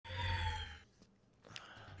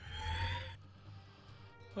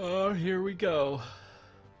Oh, here we go.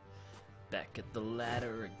 Back at the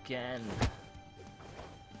ladder again.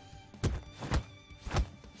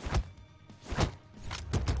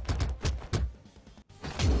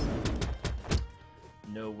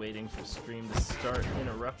 No waiting for stream to start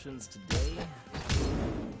interruptions today.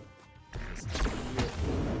 Just immediate,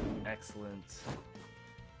 excellent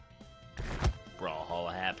Brawl Hall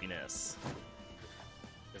of Happiness.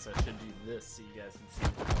 Guess I should do this so you guys can see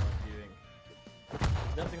what I'm doing.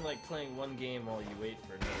 Nothing like playing one game while you wait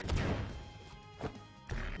for another game.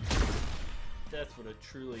 That's what it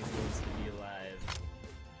truly means to be alive.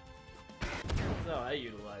 That's how I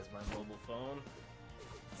utilize my mobile phone.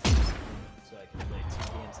 So I can play 2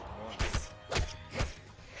 games at once.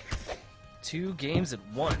 2 games at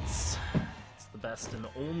once. It's the best and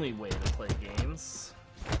only way to play games.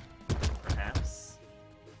 Perhaps.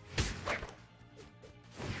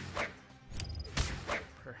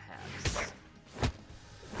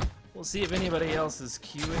 We'll see if anybody else is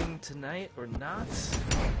queuing tonight or not.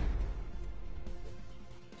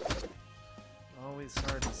 Always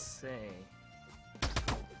hard to say.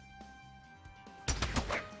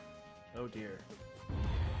 Oh dear.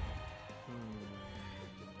 Oh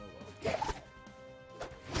well.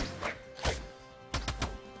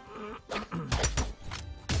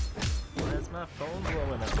 Why is my phone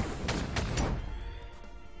blowing up?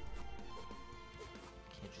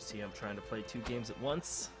 Can't you see I'm trying to play 2 games at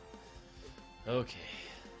once? Okay.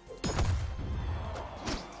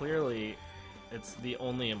 Clearly, it's the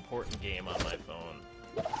only important game on my phone.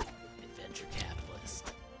 Adventure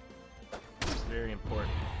Capitalist. It's very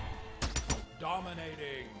important.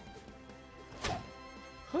 Dominating.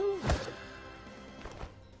 Whew.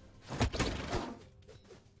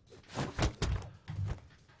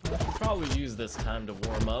 I should probably use this time to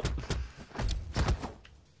warm up.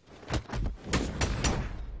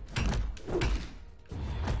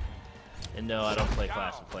 And no, I don't play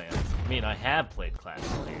Clash of Clans. I mean, I have played Clash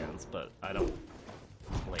of Clans, but I don't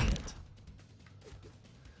play it.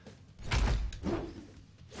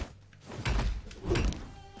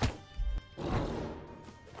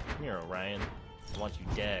 Come here, Orion. I want you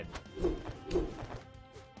dead.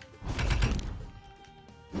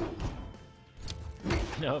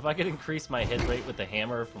 You know, if I could increase my hit rate with the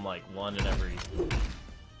hammer from like 1 in every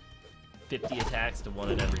 50 attacks to 1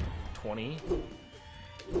 in every 20,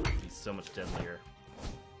 it'd be so much deadlier.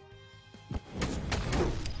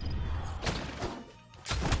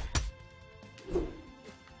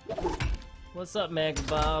 What's up,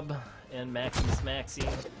 Magbob and Maximus Maxi?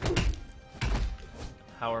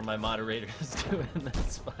 How are my moderators doing?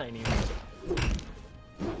 That's fine. You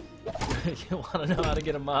want to know how to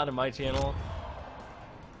get a mod on my channel?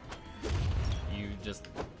 You just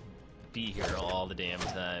be here all the damn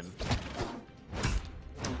time.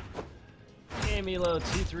 Hey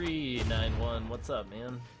Milo2391, what's up,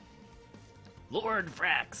 man? Lord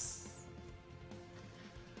Frax!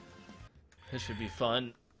 This should be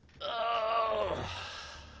fun. Oh!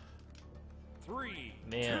 3,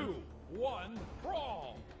 Man. 2, 1,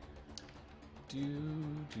 brawl! Do.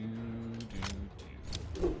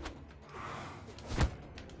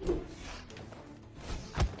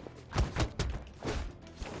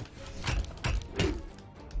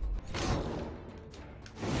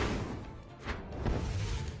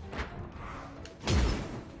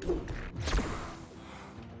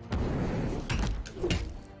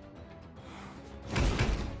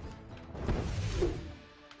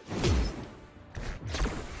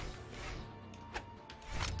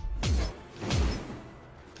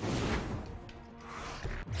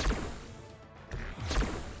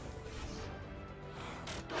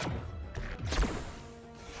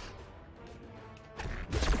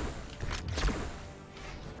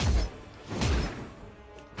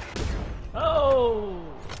 Oh!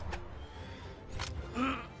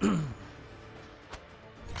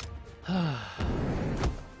 Man,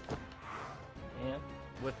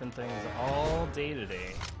 whipping things all day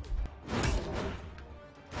today.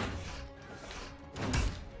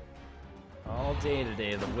 All day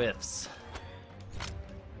today, the whiffs.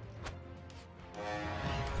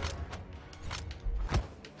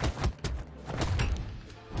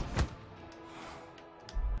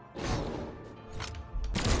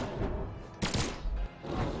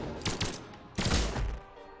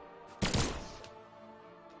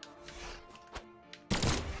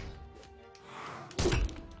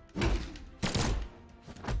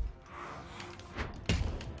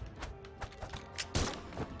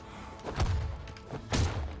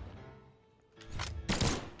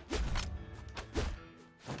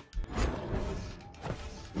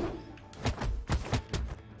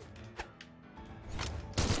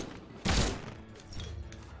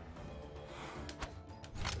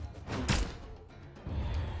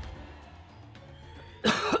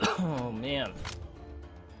 man.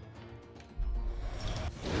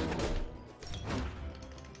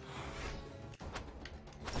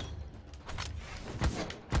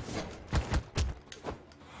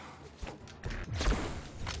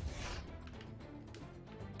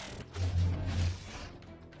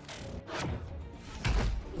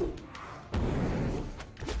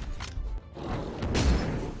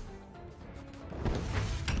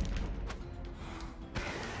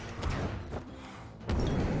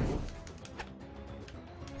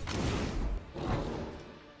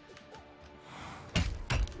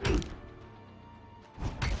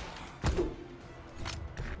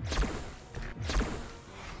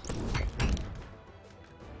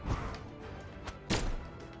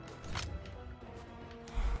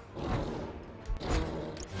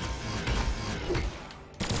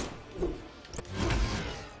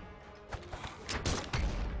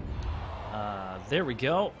 There we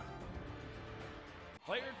go.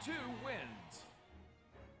 Player 2 wins.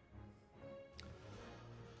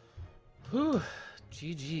 Whew,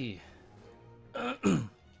 GG.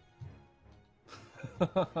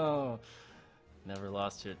 Never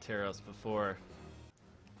lost to a Taros before.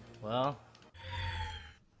 Well,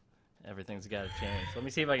 everything's got to change. Let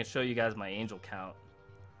me see if I can show you guys my angel count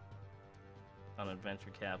on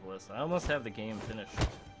Adventure Capitalist. I almost have the game finished.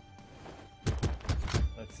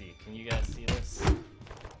 Let's see, can you guys see this?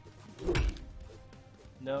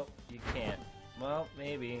 Nope, you can't. Well,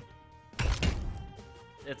 maybe.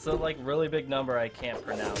 It's a like really big number I can't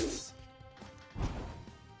pronounce.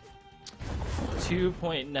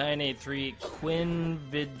 2.983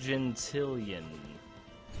 quinvigintillion.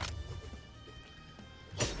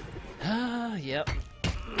 Ah, yep.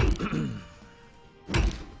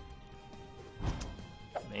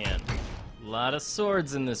 Man, a lot of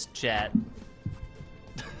swords in this chat.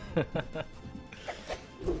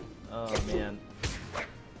 Oh man.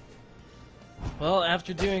 Well,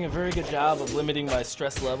 after doing a very good job of limiting my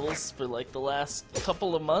stress levels for like the last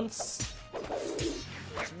couple of months,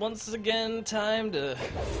 it's once again time to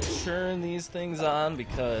churn these things on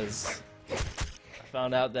because I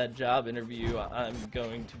found out that job interview I'm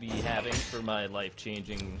going to be having for my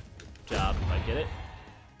life-changing job, if I get it,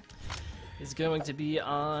 is going to be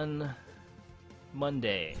on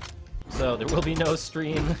Monday. So there will be no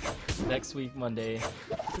stream next week, Monday,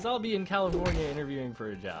 because I'll be in California interviewing for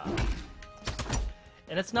a job.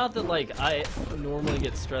 And it's not that, like, I normally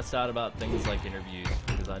get stressed out about things like interviews,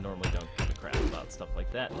 because I normally don't give a crap about stuff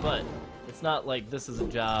like that, but it's not like this is a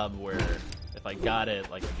job where if I got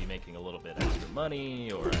it, like, I'd be making a little bit extra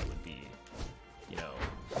money, or I would be, you know,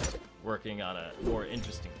 working on a more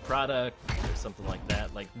interesting product, or something like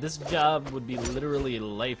that. Like, this job would be literally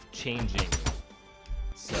life-changing.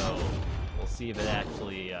 So, we'll see if it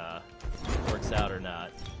actually works out or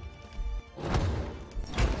not.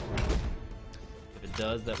 If it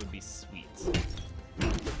does, that would be sweet.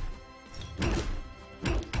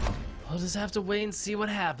 I'll just have to wait and see what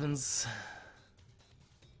happens.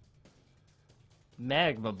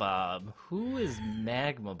 Magma Bob. Who is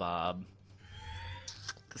Magma Bob?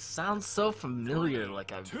 This sounds so familiar,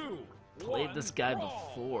 like I've played this guy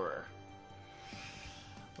before.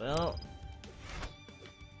 Well...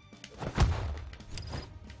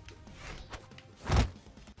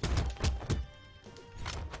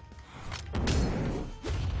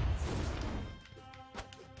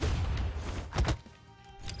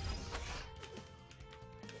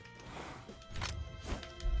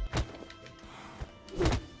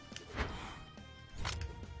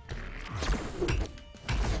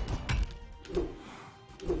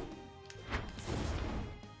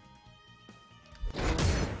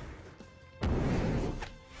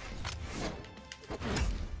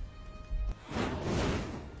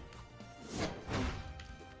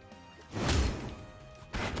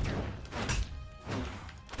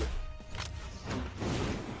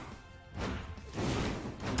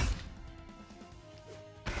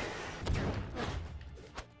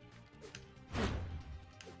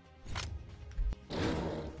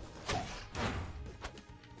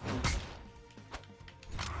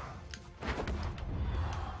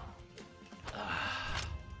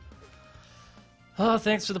 Oh,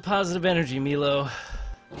 thanks for the positive energy, Milo.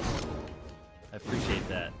 I appreciate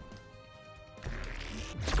that.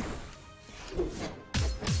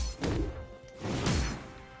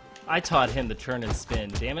 I taught him the turn and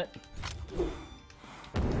spin, damn it.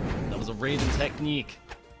 That was a Raiden technique.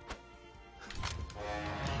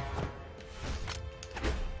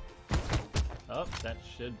 Oh, that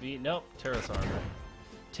should be... Nope, Terrace Armor.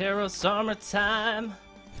 Terrace Armor time!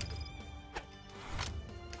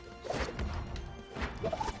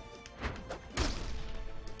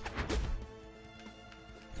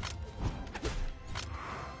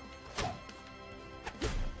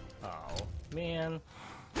 Man.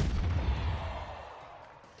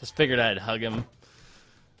 Just figured I'd hug him.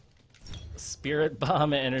 Spirit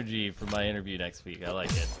Bomb Energy for my interview next week. I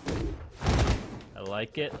like it. I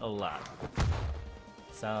like it a lot.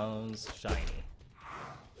 Sounds shiny.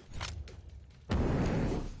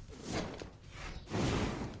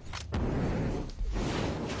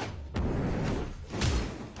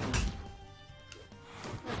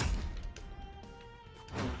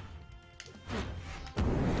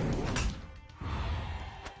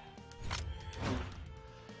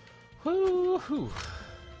 Woo-hoo.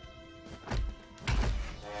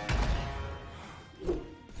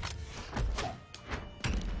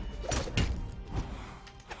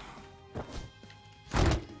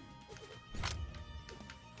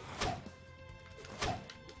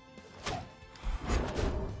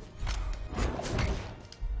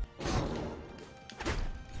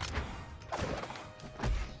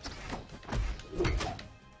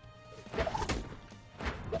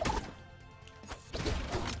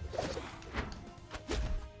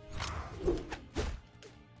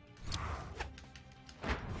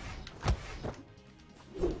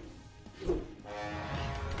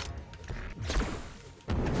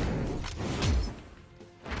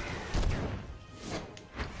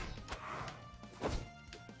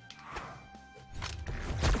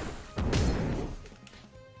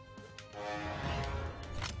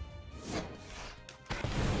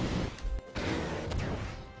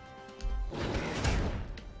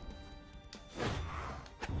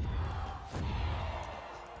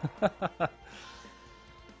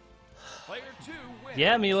 Player 2 wins.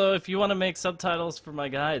 Yeah, Milo, if you want to make subtitles for my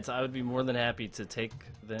guides, I would be more than happy to take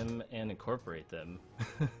them and incorporate them.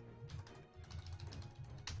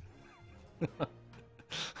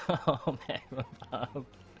 Oh, man.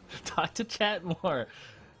 Talk to chat more.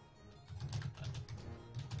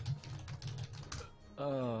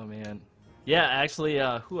 Oh, man. Yeah, actually,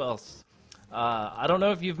 who else? I don't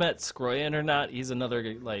know if you've met Scroyan or not. He's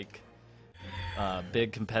another, like,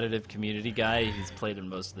 big competitive community guy. He's played in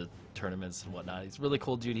most of the tournaments and whatnot. He's a really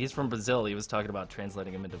cool dude. He's from Brazil. He was talking about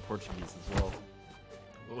translating him into Portuguese as well,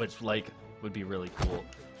 which, like, would be really cool.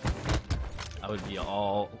 I would be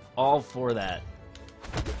all for that.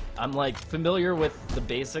 I'm, like, familiar with the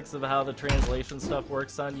basics of how the translation stuff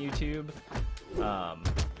works on YouTube,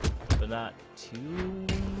 but not too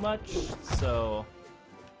much, so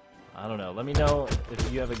I don't know. Let me know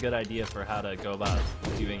if you have a good idea for how to go about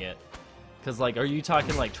doing it. Because, like, are you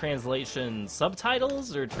talking, like, translation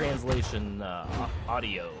subtitles or translation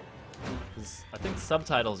audio? Because I think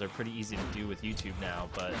subtitles are pretty easy to do with YouTube now,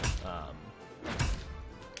 but, I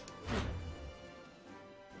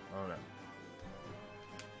don't know.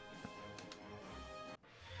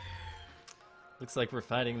 Looks like we're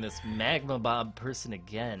fighting this Magma Bob person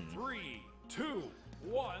again. 3, 2,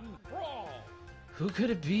 1, brawl. Who could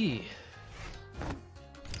it be?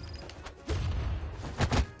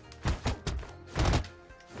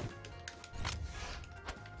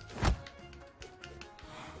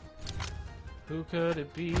 Who could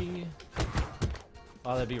it be?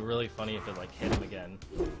 Oh, that'd be really funny if it, like, hit him again,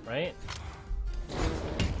 right?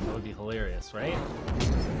 That would be hilarious, right?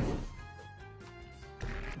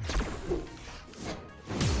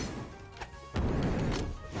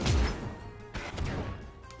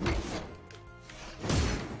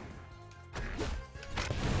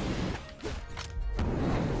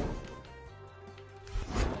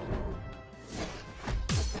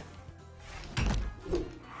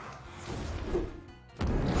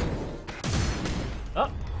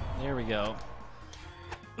 There we go.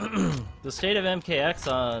 The state of MKX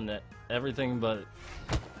on everything but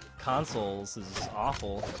consoles is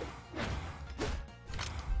awful.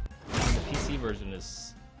 The PC version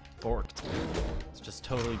is borked. It's just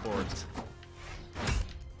totally borked.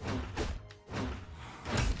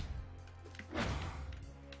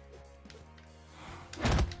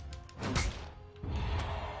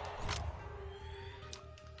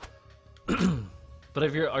 But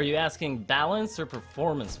if are you asking balance or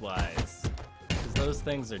performance-wise? Because those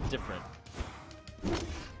things are different.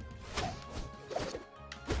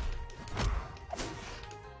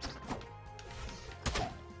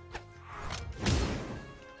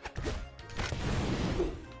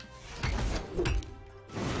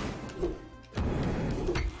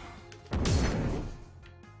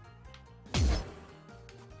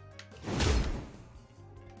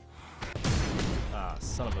 Ah,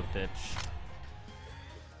 son of a bitch.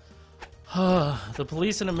 The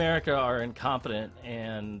police in America are incompetent,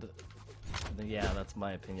 and yeah, that's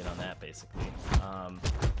my opinion on that, basically.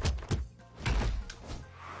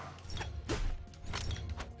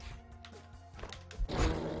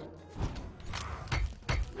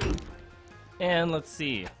 And let's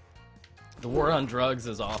see. The war on drugs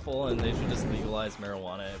is awful, and they should just legalize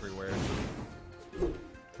marijuana everywhere.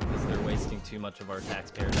 Because they're wasting too much of our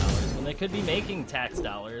taxpayer dollars when they could be making tax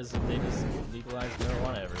dollars if they just legalize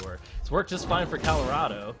marijuana everywhere. It's worked just fine for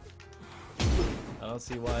Colorado. I don't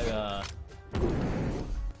see why we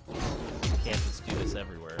can't just do this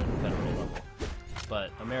everywhere at a federal level.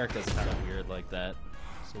 But America's kind of weird like that.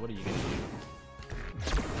 So what are you gonna do?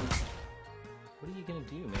 What are you gonna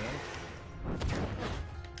do, man?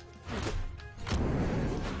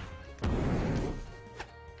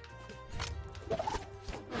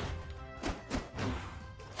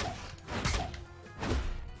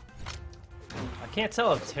 I can't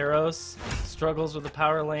tell if Taros struggles with the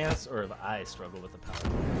Power Lance or if I struggle with the Power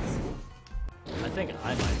Lance. I think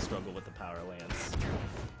I might struggle with the Power Lance.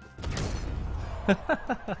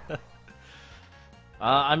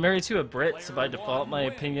 I'm married to a Brit, so by default my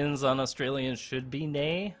opinions on Australians should be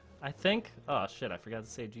nay, I think. Oh shit, I forgot to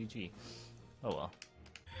say GG. Oh well.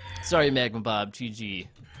 Sorry, Magma Bob, GG.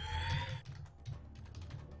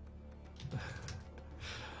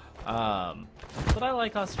 But I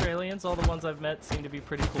like Australians. All the ones I've met seem to be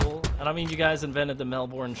pretty cool. And I mean, you guys invented the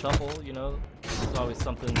Melbourne Shuffle, you know? There's always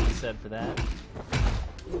something to be said for that.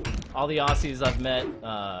 All the Aussies I've met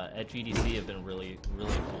at GDC have been really,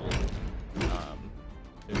 really cool.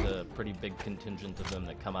 There's a pretty big contingent of them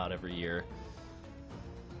that come out every year.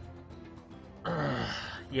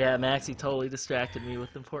 Yeah, Maxie totally distracted me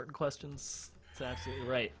with important questions. That's absolutely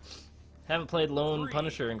right. Haven't played Lone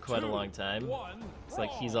Punisher in quite a long time. It's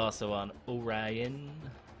like he's also on Orion.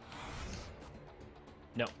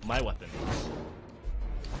 No, my weapon.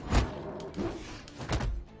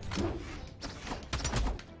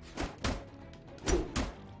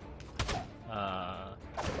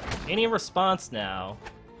 Any response now?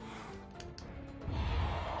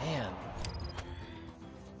 Man.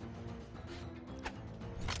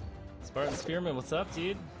 Spartan Spearman, what's up,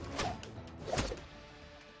 dude?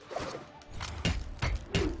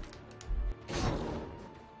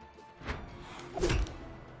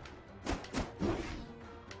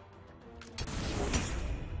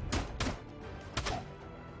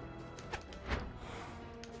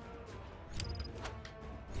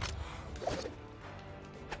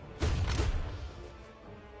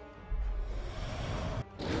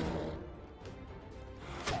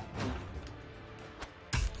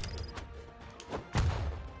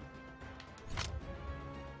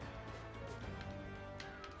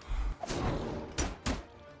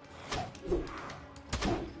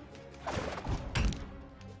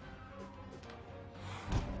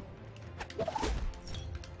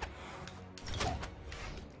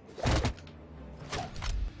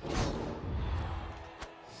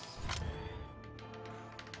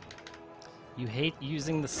 You hate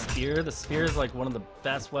using the spear? The spear is like one of the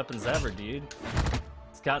best weapons ever, dude.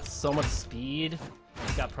 It's got so much speed.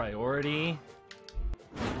 It's got priority.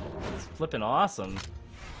 It's flippin' awesome.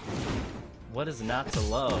 What is not to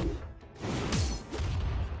love?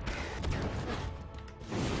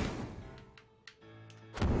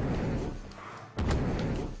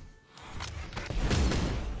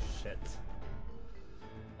 Shit.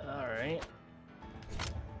 Alright.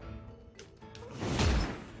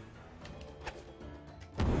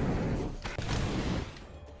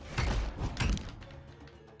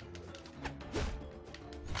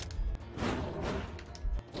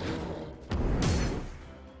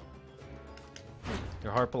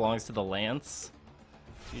 Your heart belongs to the lance.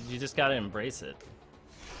 You just gotta embrace it.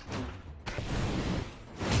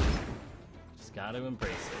 Just gotta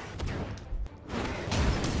embrace it.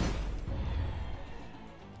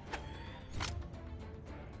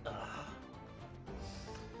 Ugh.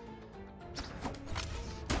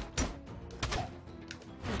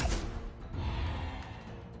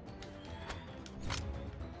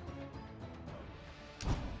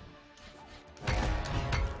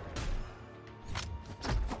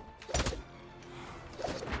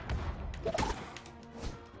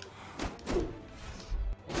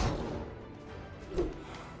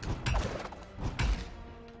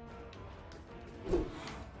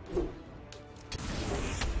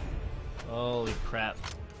 Holy crap.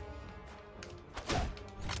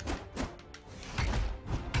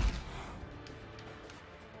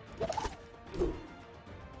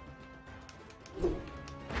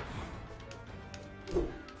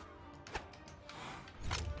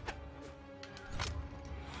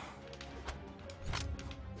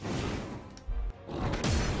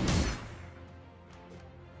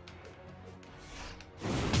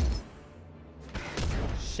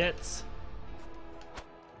 Shit.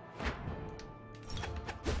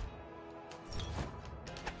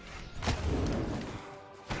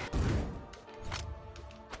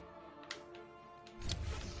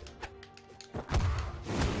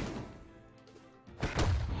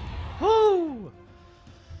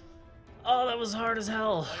 that was hard as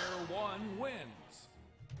hell. Player 1 wins.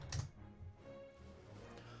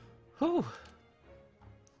 Whew.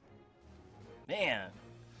 Man.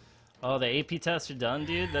 Oh, the AP tests are done,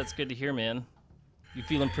 dude? That's good to hear, man. You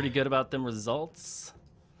feeling pretty good about them results?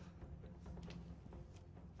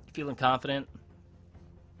 You feeling confident?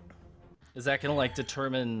 Is that gonna, like,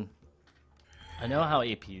 determine... I know how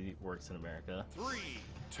AP works in America. 3,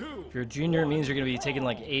 2. If you're a junior, it means you're gonna be taking,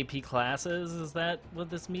 like, AP classes. Is that what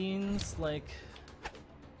this means? Like...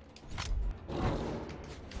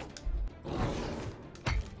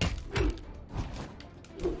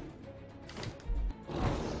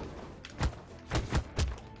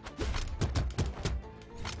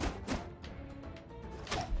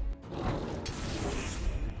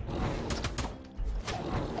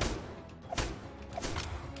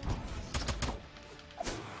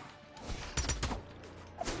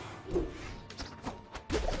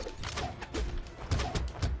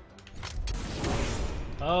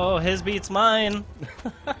 Oh, his beats mine.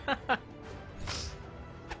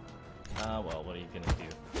 Well, what are you gonna do?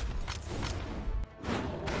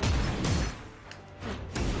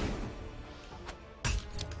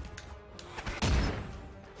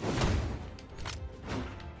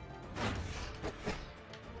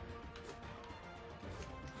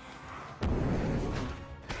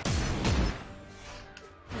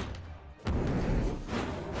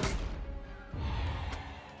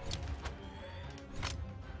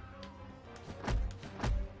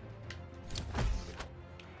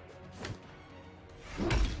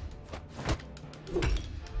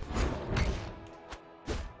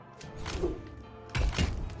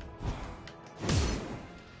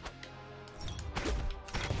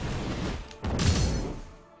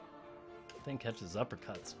 Thing catches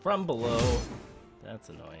uppercuts from below. That's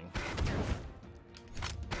annoying.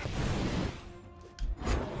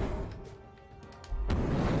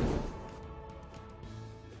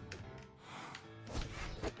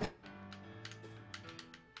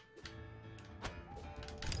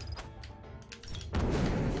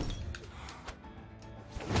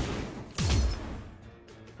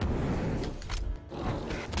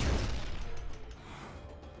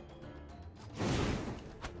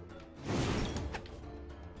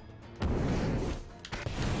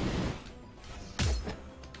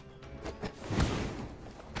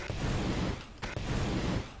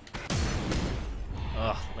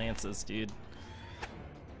 Ugh, lances, dude.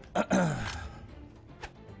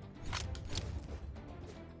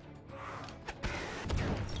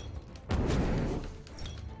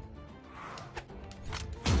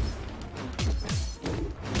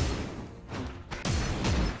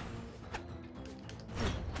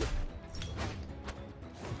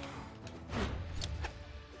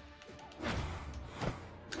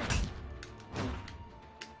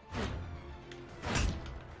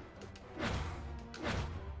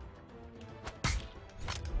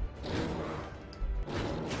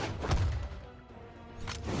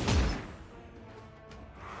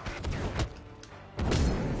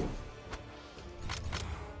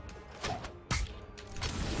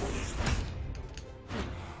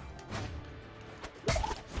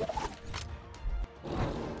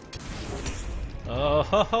 Oh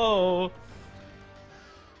ho ho!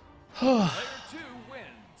 Player 2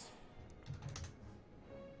 wins.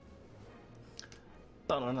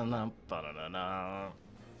 Ba-da-na-na, ba-da-na-na.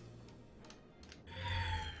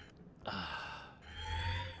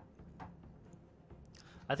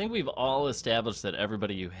 I think we've all established that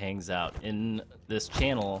everybody who hangs out in this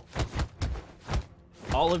channel,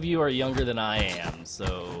 all of you are younger than I am,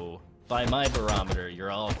 so by my barometer,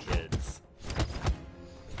 you're all kids.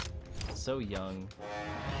 So young,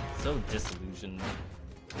 so disillusioned.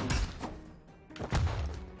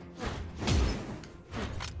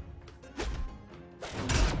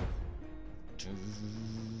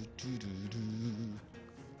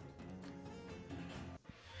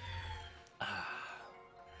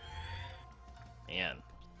 Man.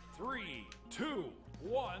 3, 2,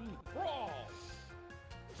 1, brawl.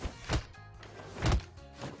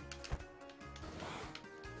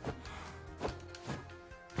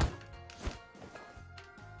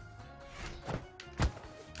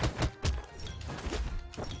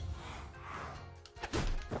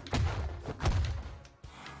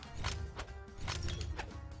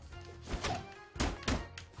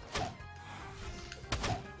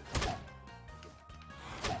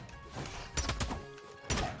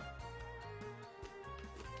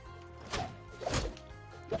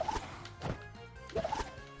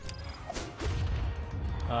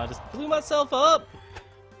 Just blew myself up!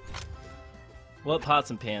 What Pots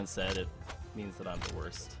and Pans said, it means that I'm the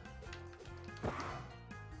worst.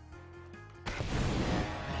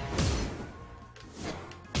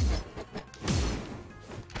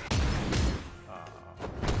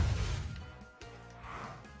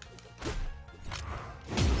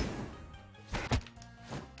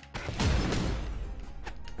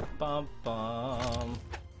 bum bum.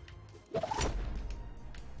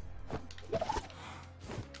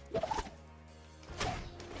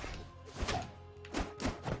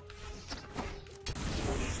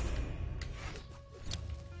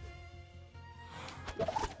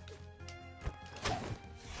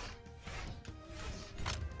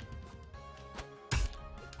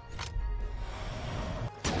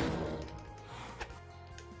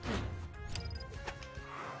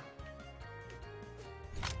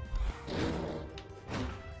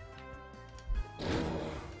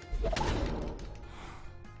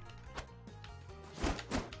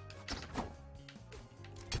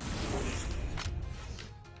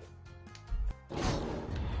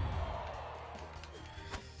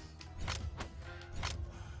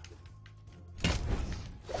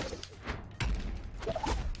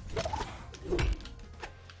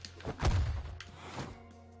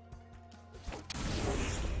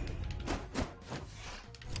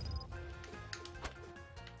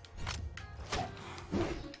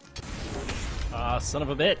 Ah, son of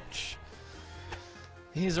a bitch.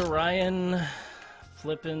 These Orion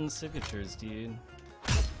flippin' signatures, dude.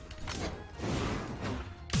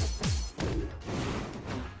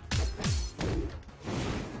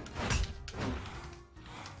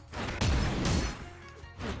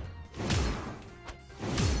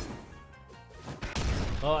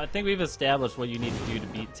 Well, I think we've established what you need to do to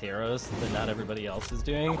beat Taros that not everybody else is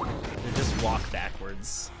doing. You just walk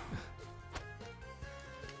backwards.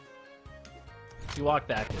 If you walk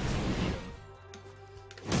backwards, you can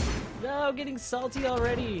beat him. No, getting salty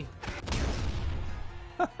already!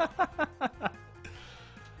 Player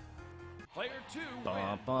 2 Bum,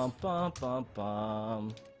 wins. bum, bum, bum,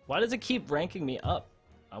 bum. Why does it keep ranking me up?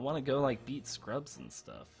 I want to go, like, beat scrubs and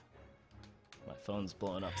stuff. My phone's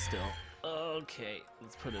blowing up still. Okay,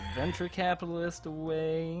 let's put Adventure Capitalist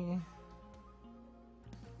away.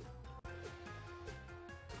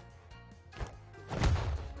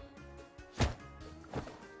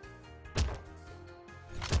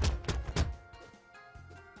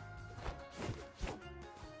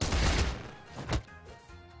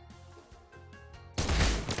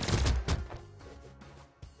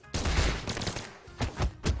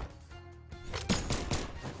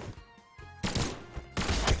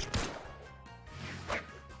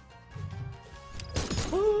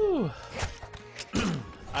 Woo!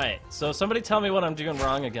 Alright, so somebody tell me what I'm doing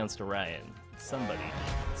wrong against Orion. Somebody.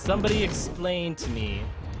 Somebody explain to me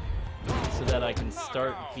so that I can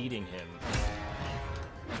start beating him.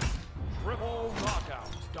 Triple knockout.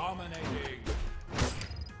 Dominating.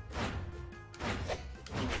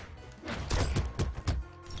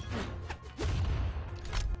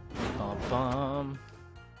 Bum bum.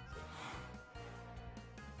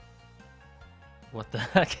 What the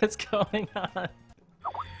heck is going on?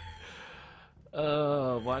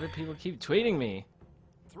 Why do people keep tweeting me?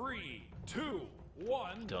 3, 2,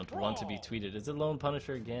 1. Don't brawl. want to be tweeted. Is it Lone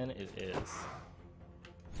Punisher again? It is.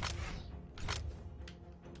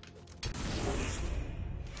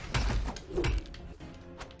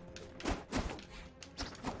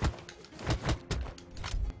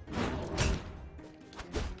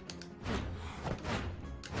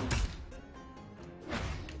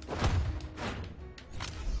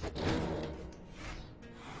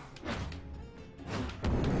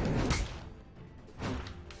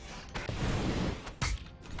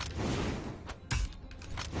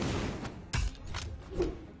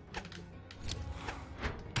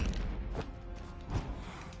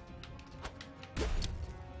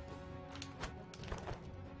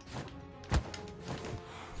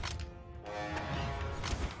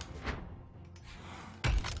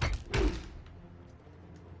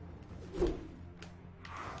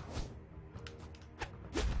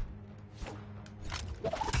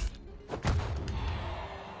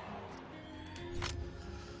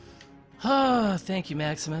 Ah, thank you,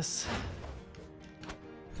 Maximus.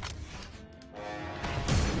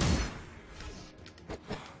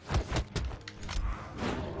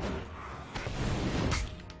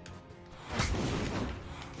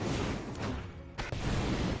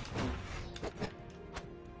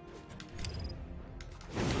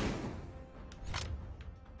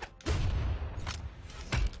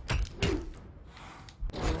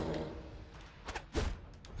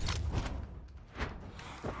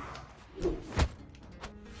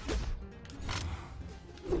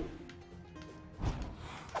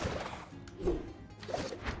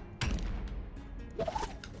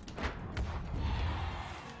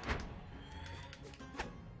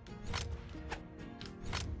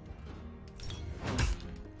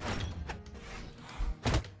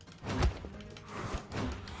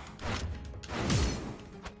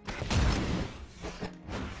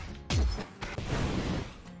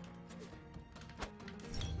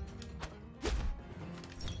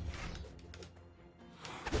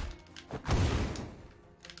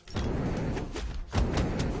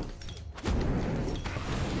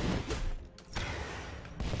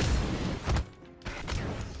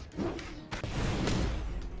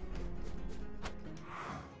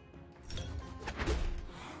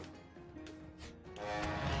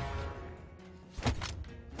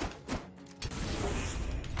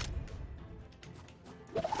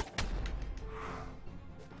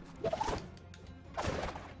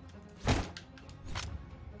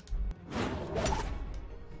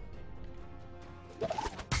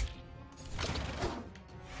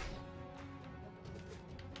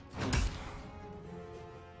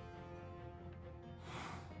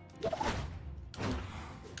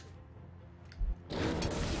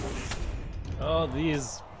 Oh,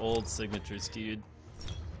 these old signatures, dude.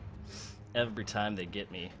 Every time they get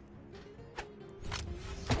me.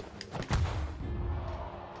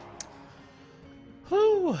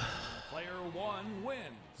 Whew. Player 1 wins.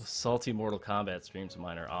 Salty Mortal Kombat streams of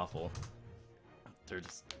mine are awful. They're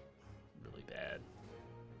just really bad.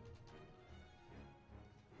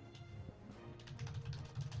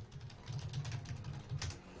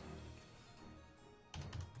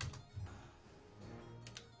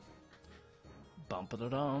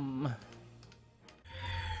 Bump-a-da-dum.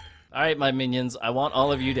 Alright, my minions, I want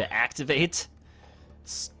all of you to activate.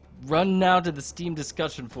 Run now to the Steam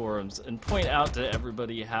discussion forums and point out to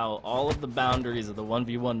everybody how all of the boundaries of the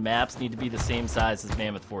 1v1 maps need to be the same size as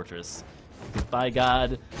Mammoth Fortress. Because by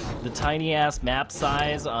God, the tiny-ass map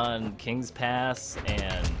size on King's Pass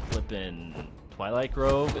and flippin' Twilight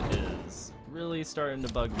Grove is really starting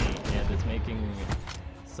to bug me, and it's making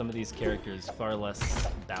some of these characters far less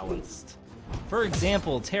balanced. For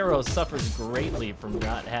example, Taro suffers greatly from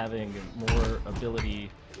not having more ability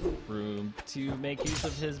room to make use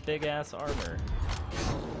of his big-ass armor.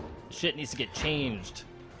 Shit needs to get changed.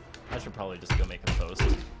 I should probably just go make a post.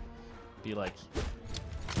 Be like,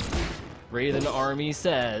 Wraithen Army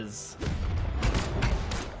says.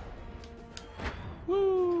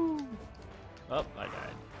 Woo! Oh, I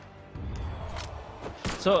died.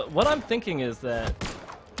 So what I'm thinking is that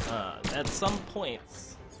at some points,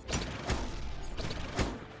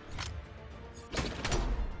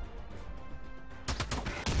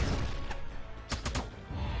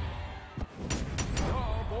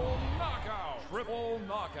 Double knockout. Triple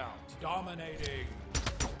knockout. Dominating.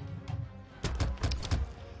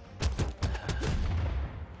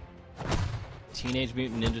 Teenage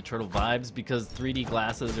Mutant Ninja Turtle vibes because 3D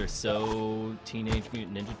glasses are so Teenage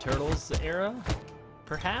Mutant Ninja Turtles era,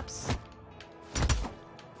 perhaps?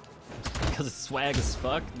 Because it's swag as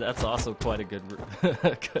fuck? That's also quite a good,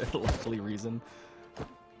 good lovely reason.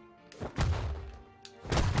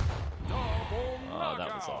 Oh,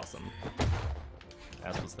 that was awesome.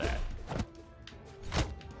 As was that.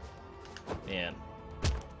 Man.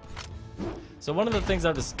 So one of the things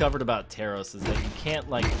I've discovered about Taros is that you can't,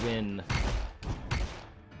 like, win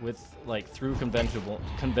with, like, through conventional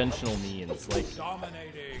means. Like,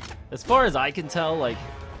 Dominating. as far as I can tell, like,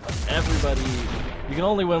 everybody, you can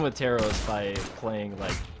only win with Taros by playing,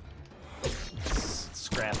 like,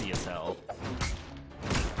 scrappy as hell.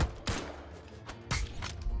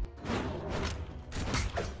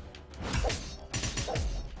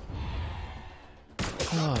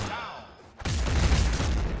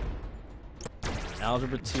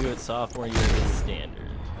 Algebra 2 at sophomore year is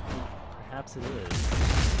standard. Perhaps it is.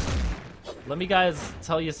 Let me guys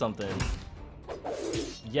tell you something.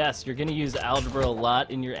 Yes, you're gonna use algebra a lot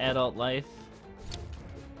in your adult life,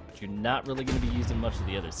 but you're not really gonna be using much of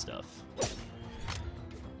the other stuff.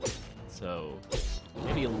 So,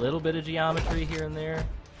 maybe a little bit of geometry here and there.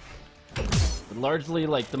 But largely,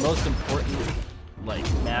 like, the most important, like,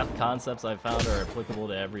 math concepts I've found are applicable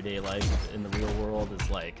to everyday life in the real world is,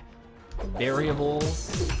 like,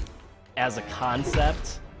 variables as a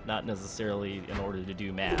concept, not necessarily in order to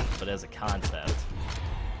do math, but as a concept,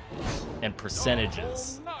 and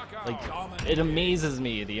percentages. Like, it amazes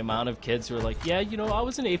me the amount of kids who are like, yeah, you know, I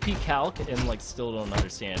was in AP Calc, and, like, still don't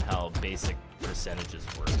understand how basic percentages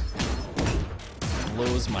work.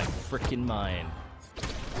 Blows my freaking mind.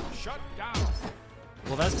 Shut down.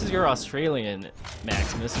 Well, that's because you're Australian,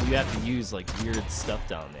 Maximus, and you have to use, like, weird stuff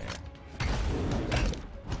down there.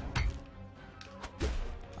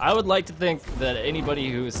 I would like to think that anybody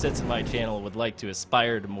who sits in my channel would like to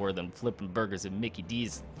aspire to more than flipping burgers and Mickey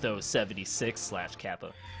D's, though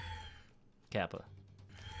 76/Kappa. Kappa.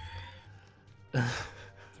 3,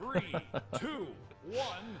 2, 1.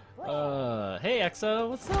 Brawl. Hey EXO,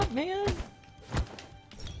 what's up, man?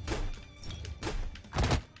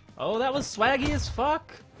 Oh, that was swaggy as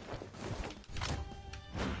fuck.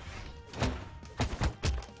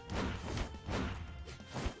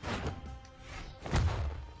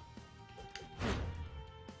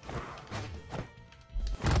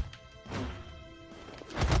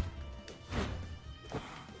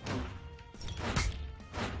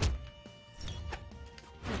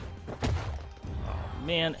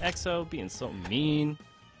 Man, EXO being so mean.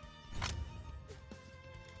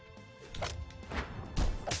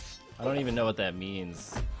 I don't even know what that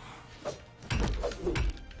means.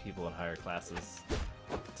 People in higher classes.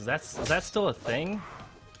 Is that still a thing?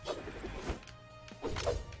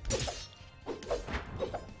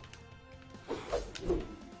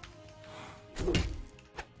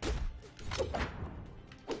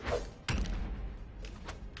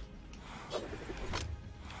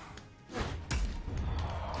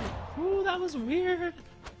 Ooh, that was weird.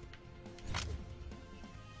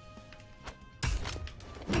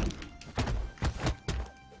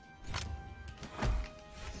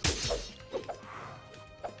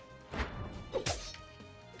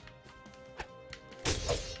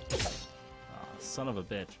 Son of a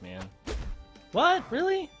bitch, man. What?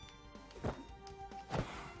 Really?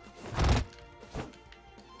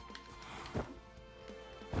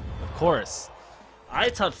 Of course. I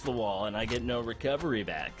touch the wall and I get no recovery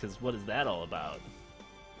back, because what is that all about?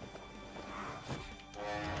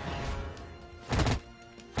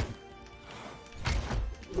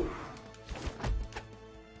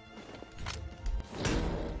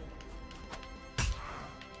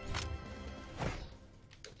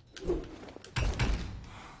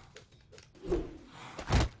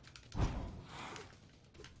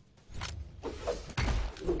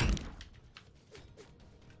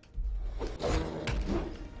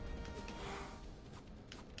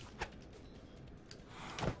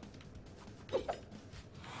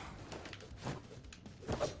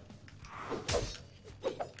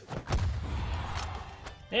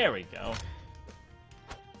 There we go.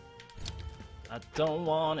 I don't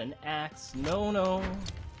want an axe, no, no.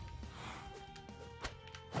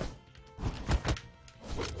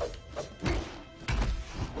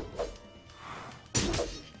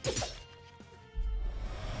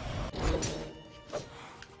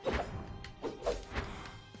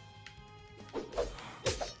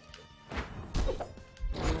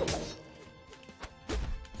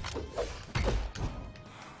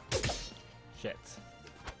 Shit.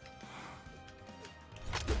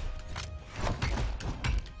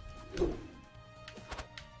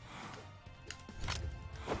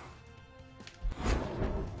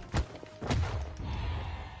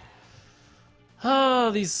 Oh,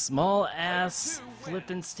 these small ass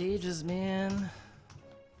flipping stages, man.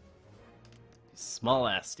 Small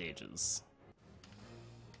ass stages.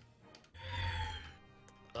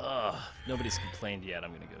 Ugh, nobody's complained yet.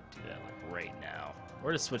 I'm gonna go do that like right now.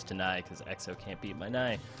 Or to switch to Nye, because EXO can't beat my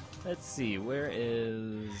Nye. Let's see, where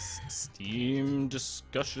is Steam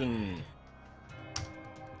discussion?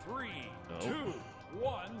 3, Oh. 2,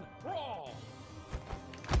 1, brawl!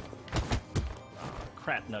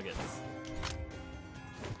 Crap nuggets.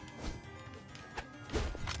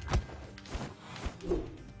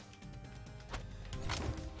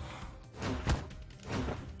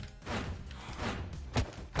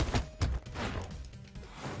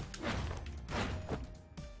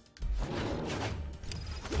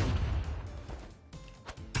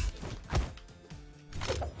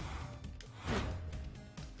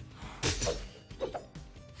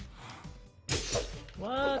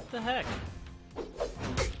 What the heck? I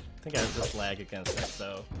think I just lag against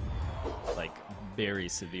EXO, like, very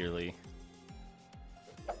severely.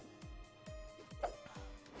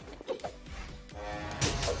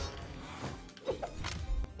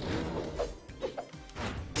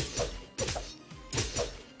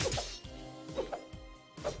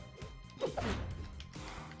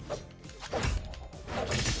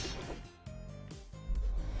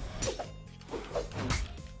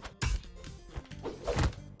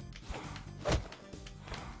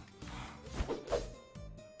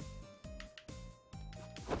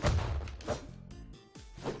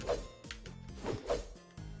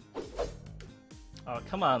 Oh,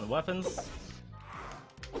 come on, weapons.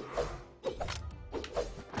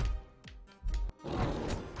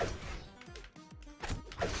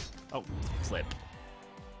 Oh, slip.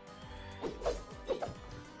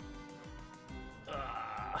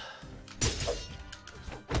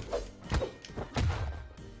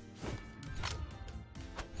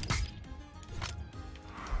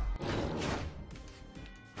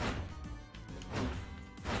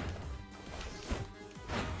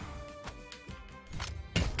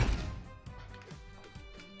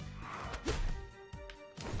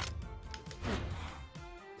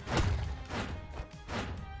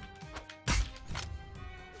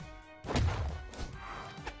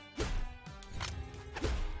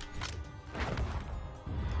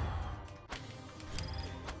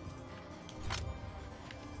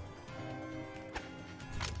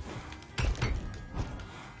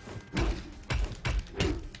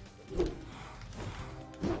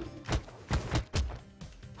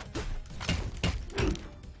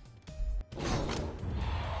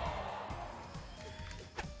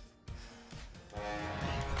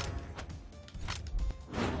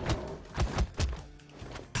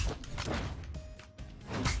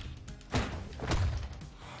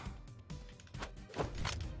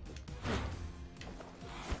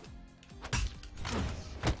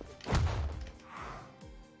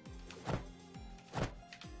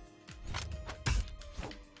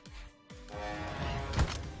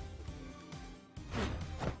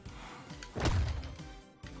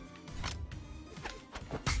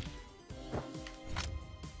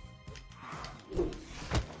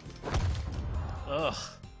 Ugh.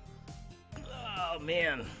 Oh,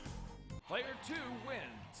 man. Player 2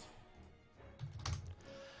 wins.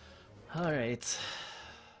 Alright.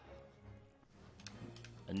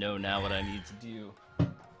 I know now what I need to do.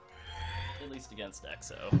 At least against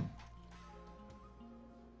EXO.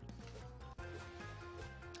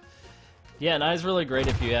 Yeah, Nai's really great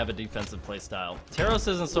if you have a defensive playstyle. Taros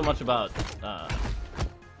isn't so much about...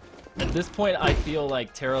 at this point, I feel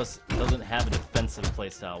like Taros doesn't have a defensive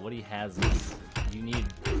playstyle. What he has is you need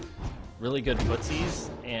really good footsies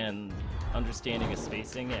and understanding of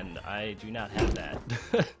spacing, and I do not have that.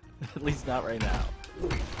 At least not right now.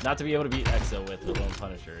 Not to be able to beat EXO with the Lone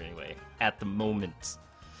Punisher anyway, at the moment.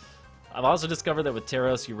 I've also discovered that with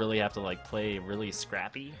Taros, you really have to like play really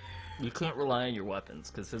scrappy. You can't rely on your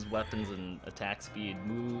weapons, because his weapons and attack speed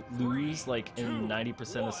lose like in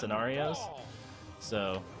 90% of scenarios.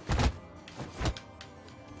 So...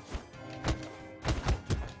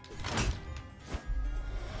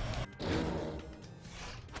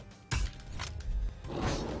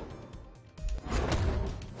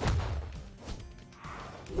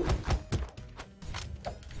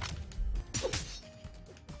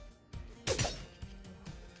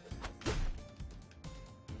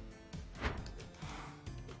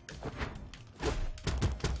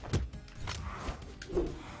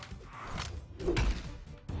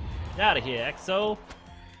 Get out of here, EXO!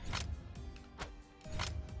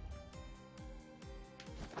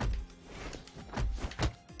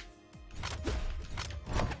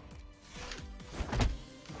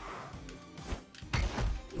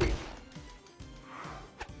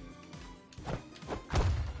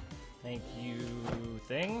 Thank you,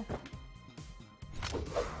 thing.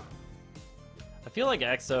 I feel like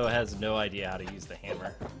EXO has no idea how to use the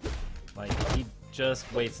hammer. Like, he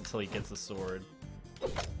just waits until he gets the sword.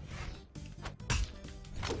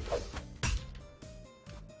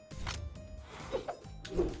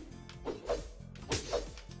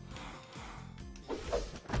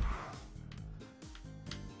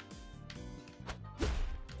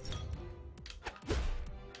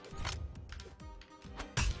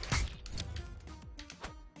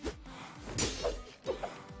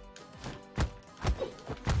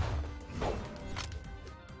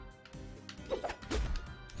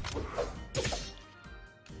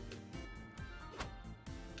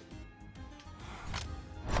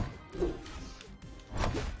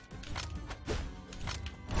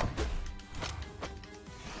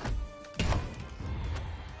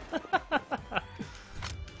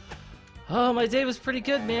 Oh, my day was pretty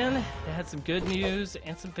good, man. It had some good news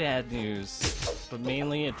and some bad news, but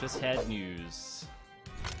mainly it just had news.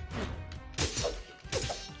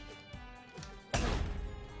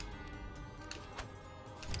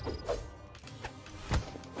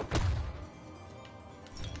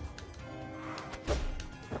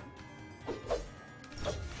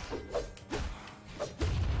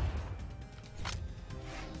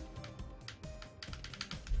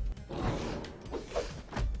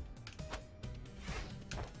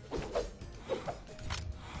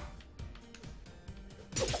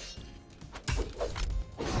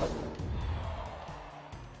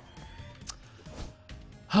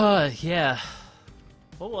 Yeah.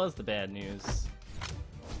 What was the bad news?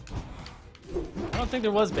 I don't think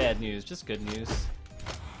there was bad news, just good news.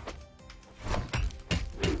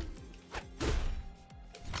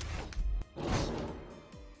 I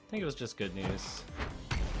think it was just good news.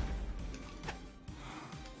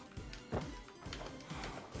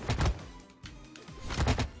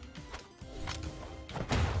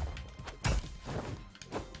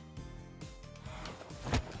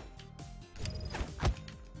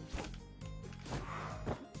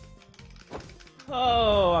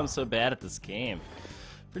 Oh, I'm so bad at this game.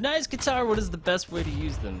 For Nai's guitar, what is the best way to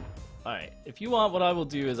use them? Alright, if you want, what I will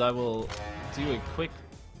do is I will do a quick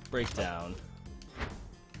breakdown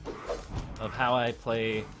of how I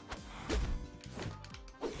play.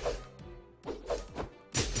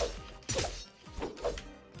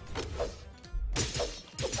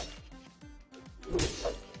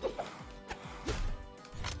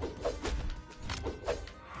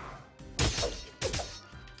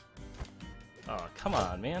 Oh, come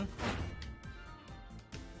on, man.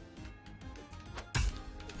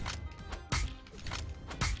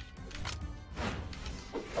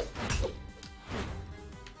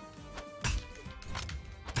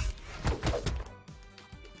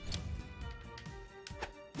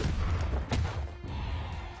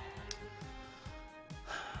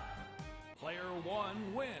 Player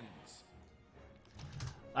 1 wins.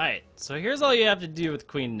 Alright, so here's all you have to do with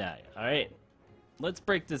Queen Nai, alright? Let's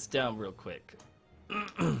break this down real quick.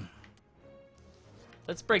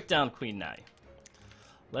 Let's break down Queen Nai.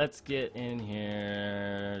 Let's get in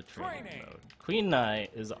here. Training Training. mode. Queen Nai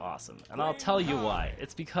is awesome, and I'll tell you why.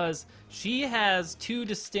 It's because she has two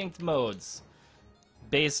distinct modes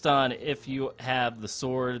based on if you have the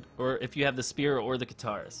sword, or if you have the spear, or the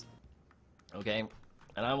guitars. Okay?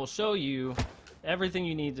 And I will show you everything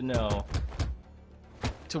you need to know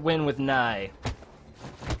to win with Nai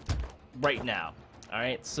right now.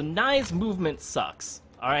 Alright? So Nai's movement sucks.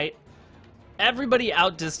 Alright? Everybody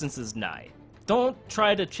outdistances Nai. Don't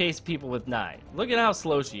try to chase people with Nai. Look at how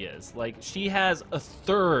slow she is. Like, she has a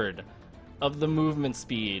third of the movement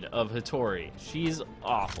speed of Hattori. She's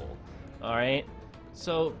awful. Alright?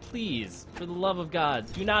 So, please, for the love of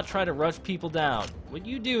God, do not try to rush people down. What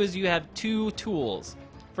you do is you have two tools.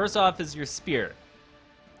 First off is your spear.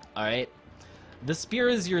 Alright? The spear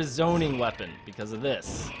is your zoning weapon because of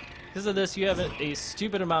this. Because of this, you have a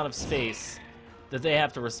stupid amount of space that they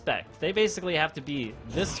have to respect. They basically have to be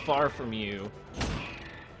this far from you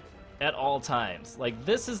at all times. Like,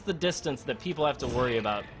 this is the distance that people have to worry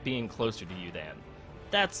about being closer to you than.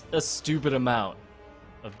 That's a stupid amount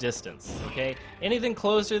of distance, okay? Anything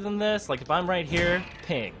closer than this, like if I'm right here,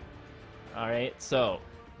 ping. Alright, so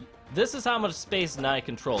this is how much space Nai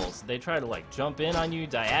controls. They try to like jump in on you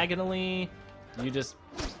diagonally, you just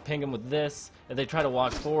ping them with this. If they try to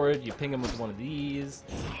walk forward, you ping them with one of these,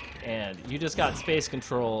 and you just got space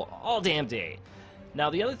control all damn day. Now,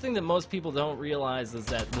 the other thing that most people don't realize is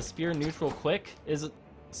that the spear neutral quick is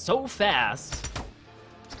so fast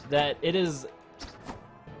that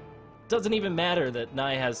doesn't even matter that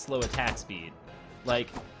Nai has slow attack speed. Like,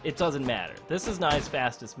 it doesn't matter. This is Nai's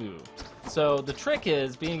fastest move. So the trick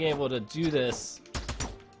is being able to do this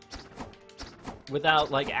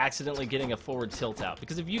without like accidentally getting a forward tilt out.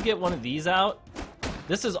 Because if you get one of these out,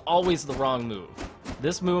 this is always the wrong move.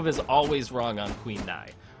 This move is always wrong on Queen Nai.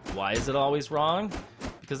 Why is it always wrong?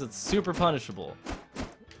 Because it's super punishable.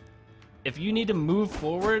 If you need to move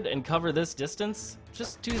forward and cover this distance,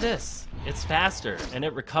 just do this. It's faster, and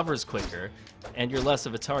it recovers quicker, and you're less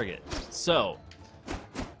of a target. So,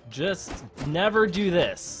 just never do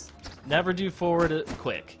this. Never do forward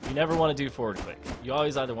quick. You never want to do forward quick. You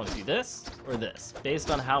always either want to do this or this,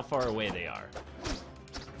 based on how far away they are.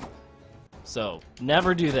 So,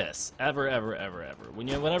 never do this. Ever, ever, ever, ever.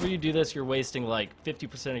 Whenever you do this, you're wasting like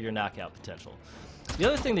 50% of your knockout potential. The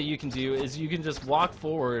other thing that you can do is you can just walk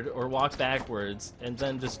forward or walk backwards and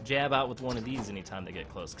then just jab out with one of these anytime they get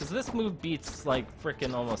close. Because this move beats like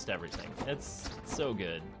frickin' almost everything. It's so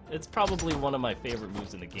good. It's probably one of my favorite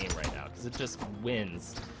moves in the game right now because it just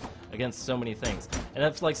wins against so many things. And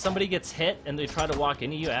if like somebody gets hit and they try to walk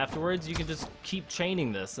into you afterwards, you can just keep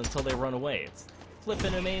chaining this until they run away. It's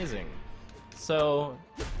flippin' amazing. So,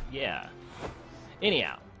 yeah.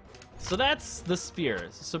 Anyhow. So that's the spear.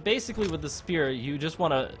 So basically with the spear, you just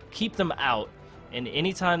want to keep them out, and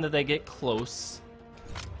anytime that they get close,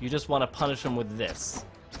 you just want to punish them with this.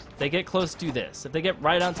 If they get close, do this. If they get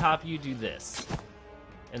right on top of you, do this.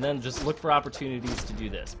 And then just look for opportunities to do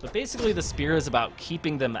this. But basically the spear is about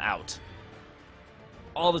keeping them out.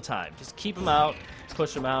 All the time. Just keep them out,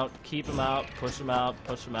 push them out, keep them out, push them out,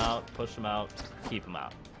 push them out, push them out, keep them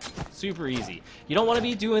out. Super easy. You don't want to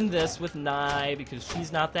be doing this with Nai because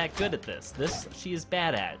she's not that good at this. This she is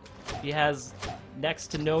bad at. She has next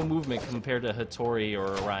to no movement compared to Hattori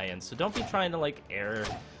or Orion. So don't be trying to like air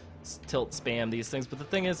tilt spam these things. But the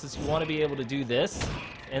thing is you want to be able to do this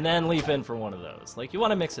and then leap in for one of those. Like, you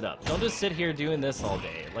want to mix it up. Don't just sit here doing this all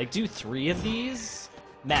day. Like, do 3 of these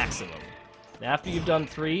maximum. And after you've done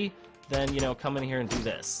 3, then, you know, come in here and do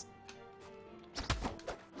this.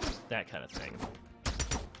 That kind of thing.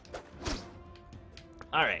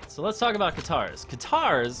 Alright, so let's talk about guitars.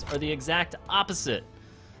 Guitars are the exact opposite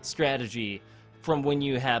strategy from when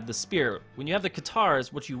you have the spear. When you have the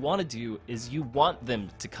guitars, what you want to do is you want them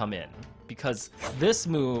to come in. Because this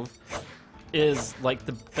move is like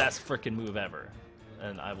the best frickin' move ever.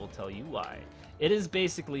 And I will tell you why. It is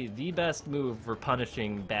basically the best move for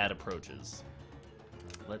punishing bad approaches.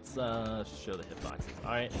 Let's show the hitboxes.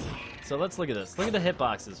 Alright, so let's look at this. Look at the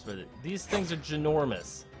hitboxes for these things are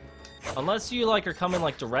ginormous. Unless you like are coming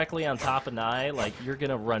like directly on top of Nai, like you're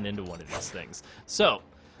gonna run into one of these things. So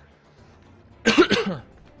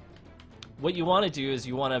what you want to do is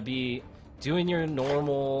you want to be doing your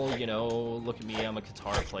normal, you know, look at me, I'm a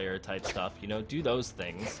guitar player type stuff, you know, do those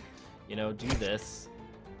things, you know, do this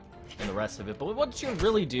and the rest of it. But what you're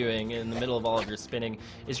really doing in the middle of all of your spinning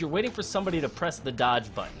is you're waiting for somebody to press the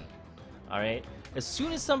dodge button. Alright? As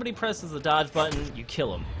soon as somebody presses the dodge button, you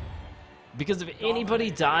kill them. Because if anybody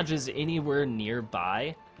dodges anywhere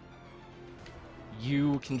nearby,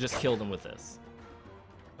 you can just kill them with this.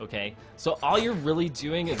 Okay, so all you're really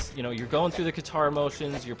doing is, you know, you're going through the guitar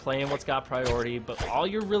motions, you're playing what's got priority, but all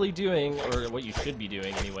you're really doing, or what you should be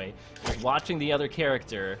doing anyway, is watching the other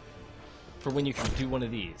character for when you can do one of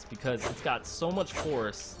these, because it's got so much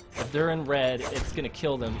force. If they're in red, it's gonna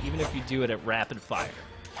kill them, even if you do it at rapid fire.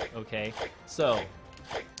 Okay, so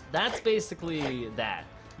that's basically that.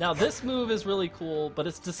 Now this move is really cool, but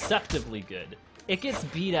it's deceptively good. It gets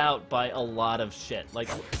beat out by a lot of shit. Like,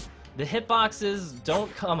 the hitboxes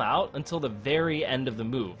don't come out until the very end of the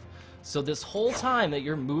move. So this whole time that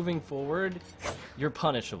you're moving forward, you're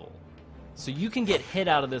punishable. So you can get hit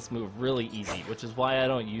out of this move really easy, which is why I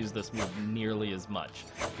don't use this move nearly as much.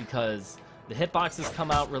 Because the hitboxes come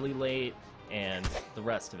out really late, and the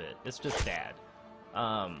rest of it, it's just bad.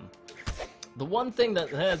 The one thing that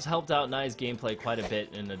has helped out Nai's gameplay quite a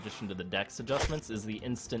bit, in addition to the dex adjustments, is the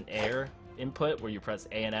instant air input, where you press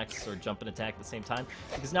A and X or jump and attack at the same time.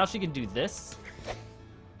 Because now she can do this,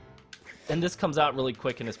 and this comes out really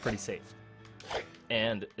quick and is pretty safe.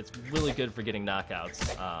 And it's really good for getting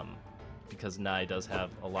knockouts, because Nai does have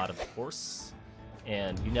a lot of force,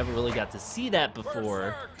 and you never really got to see that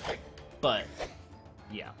before, but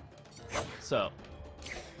yeah. So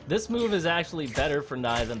this move is actually better for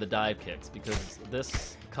Nai than the dive kicks, because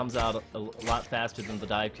this comes out a lot faster than the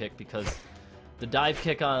dive kick, because the dive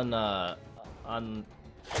kick on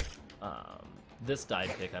this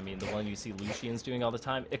dive kick, I mean the one you see Lucian's doing all the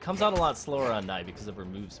time, it comes out a lot slower on Nai because of her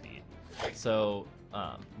move speed. So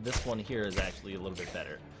this one here is actually a little bit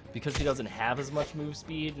better. Because she doesn't have as much move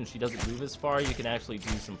speed and she doesn't move as far, you can actually do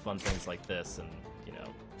some fun things like this and, you know,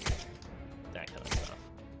 that kind of stuff.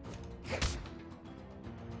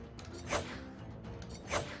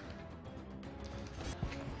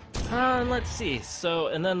 Let's see. So,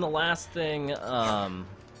 and then the last thing, yeah,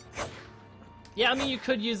 I mean, you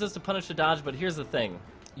could use this to punish a dodge, but here's the thing.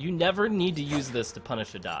 You never need to use this to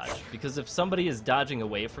punish a dodge, because if somebody is dodging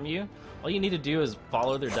away from you, all you need to do is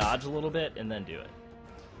follow their dodge a little bit and then do it.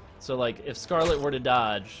 So, like, if Scarlet were to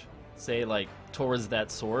dodge, say, like, towards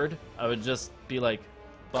that sword, I would just be like,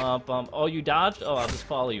 bump, bump. Oh, you dodged? Oh, I'll just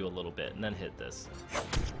follow you a little bit and then hit this.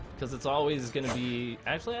 Because it's always going to be...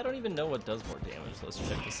 Actually, I don't even know what does more damage. Let's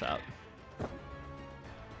check this out.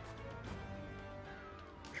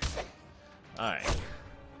 Alright.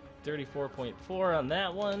 34.4 on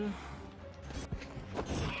that one.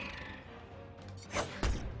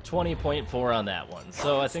 20.4 on that one.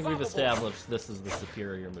 So I think we've established this is the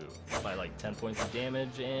superior move by like 10 points of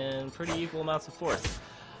damage and pretty equal amounts of force.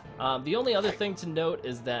 The only other thing to note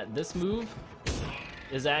is that this move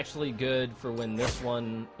is actually good for when this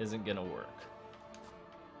one isn't going to work.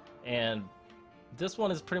 And this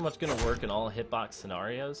one is pretty much going to work in all hitbox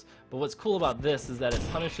scenarios. But what's cool about this is that it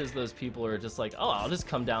punishes those people who are just like, oh, I'll just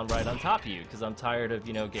come down right on top of you because I'm tired of,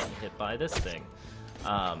 you know, getting hit by this thing.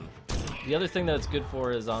 The other thing that it's good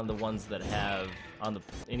for is on the ones that have, on the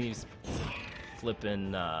any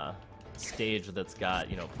flippin' stage that's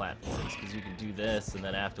got, you know, platforms, because you can do this, and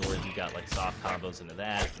then afterwards you got like soft combos into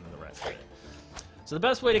that, and then the rest of it. So the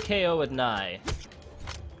best way to KO with Nai,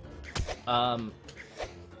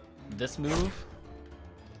 this move,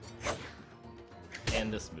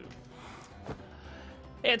 and this move.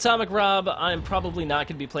 Hey, Atomic Rob, I'm probably not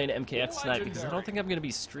going to be playing MKX tonight because I don't think I'm going to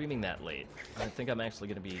be streaming that late. I think I'm actually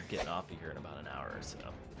going to be getting off of here in about an hour or so.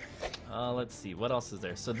 Let's see, what else is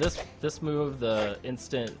there? So this move, the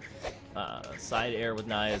instant side air with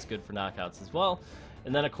Nai, is good for knockouts as well.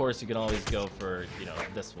 And then, of course, you can always go for, you know,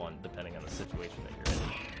 this one, depending on the situation that you're in.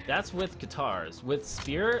 That's with guitars. With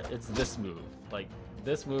Spear, it's this move. Like,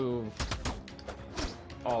 this move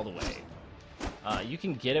all the way. You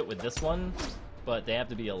can get it with this one, but they have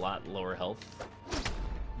to be a lot lower health.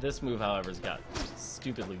 This move, however, has got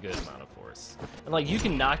stupidly good amount of force. And, like, you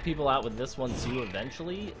can knock people out with this one, too,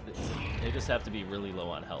 eventually. They just have to be really low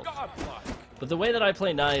on health. But the way that I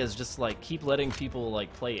play Nai is just, like, keep letting people,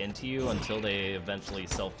 like, play into you until they eventually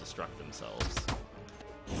self-destruct themselves.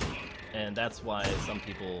 And that's why some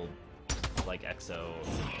people, like EXO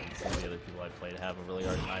and some of the other people I played, have a really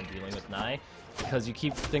hard time dealing with Nai. Because you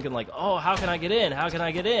keep thinking like, oh, how can I get in? How can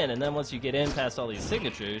I get in? And then once you get in past all these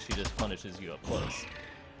signatures, she just punishes you up close.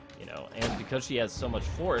 You know, and because she has so much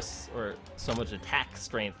force, or so much attack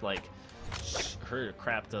strength, like, her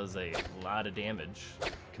crap does a lot of damage,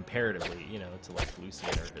 comparatively, you know, to like Lucian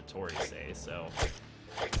or Hattori, say, so...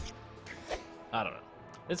 I don't know.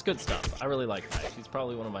 It's good stuff. I really like Nai. She's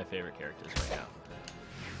probably one of my favorite characters right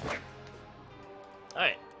now.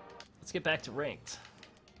 Alright, let's get back to ranked.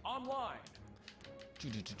 Online.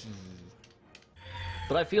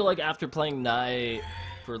 But I feel like after playing Nai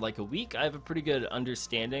for like a week, I have a pretty good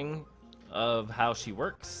understanding of how she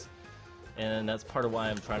works. and that's part of why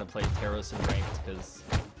I'm trying to play Taros and ranked, because,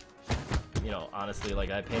 you know, honestly, like,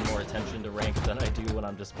 I pay more attention to ranked than I do when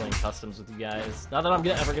I'm just playing customs with you guys. Not that I'm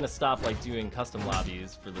ever gonna stop, like, doing custom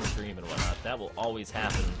lobbies for the stream and whatnot. That will always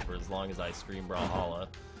happen for as long as I stream Brawlhalla.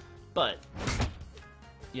 But,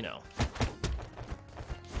 you know.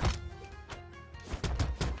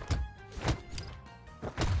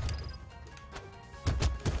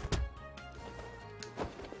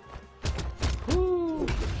 Woo!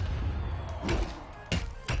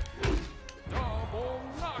 Double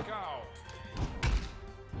knockout.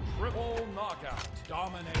 Triple knockout.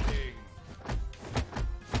 Dominating.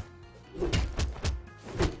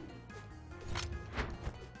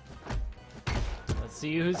 Let's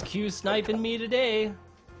see who's Q sniping me today.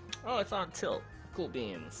 Oh, it's on tilt. Cool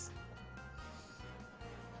beans.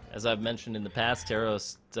 As I've mentioned in the past,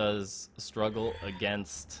 Taros does struggle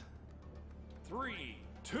against 3,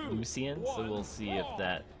 2, Lucian, so 1, we'll see if ball.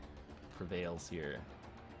 that prevails here.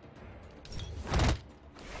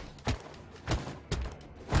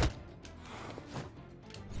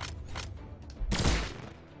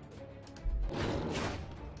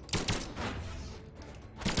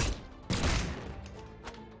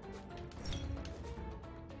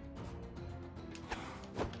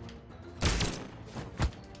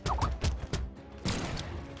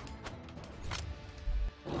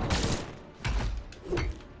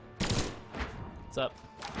 What's up?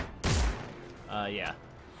 Yeah.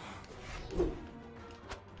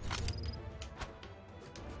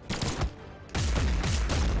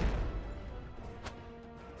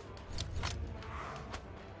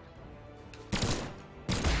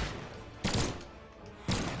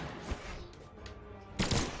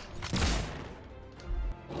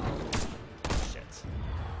 Shit.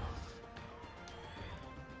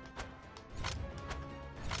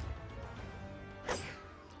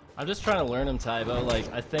 I'm just trying to learn him, Tybo.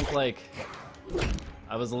 Like, I think, like,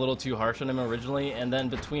 I was a little too harsh on him originally, and then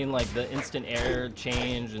between, like, the instant air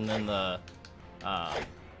change and then the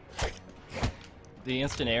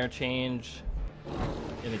instant air change,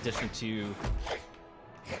 in addition to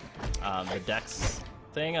the Dex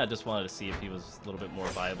thing, I just wanted to see if he was a little bit more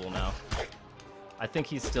viable now. I think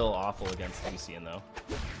he's still awful against Lucian, though.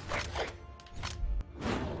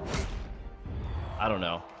 I don't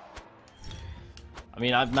know. I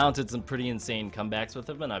mean, I've mounted some pretty insane comebacks with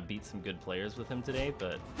him, and I've beat some good players with him today,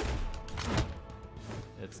 but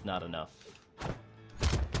it's not enough.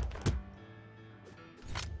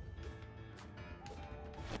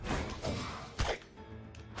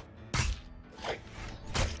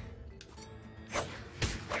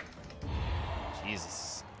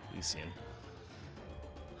 Jesus, Lucian.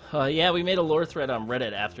 Yeah, we made a lore thread on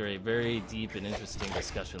Reddit after a very deep and interesting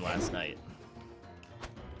discussion last night.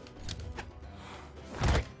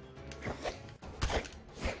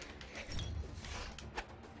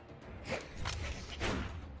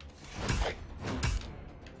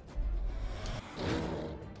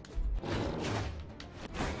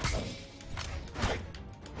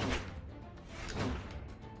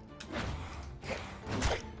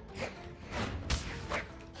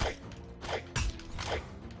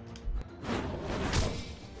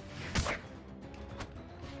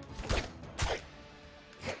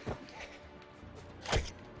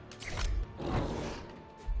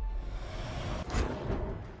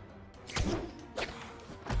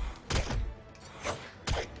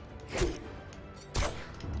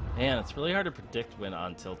 Man, it's really hard to predict when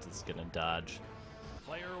on tilt it's gonna dodge.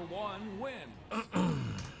 Player 1 wins.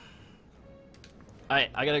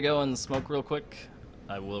 Alright, I gotta go and smoke real quick.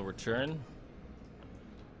 I will return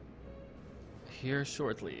here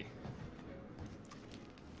shortly.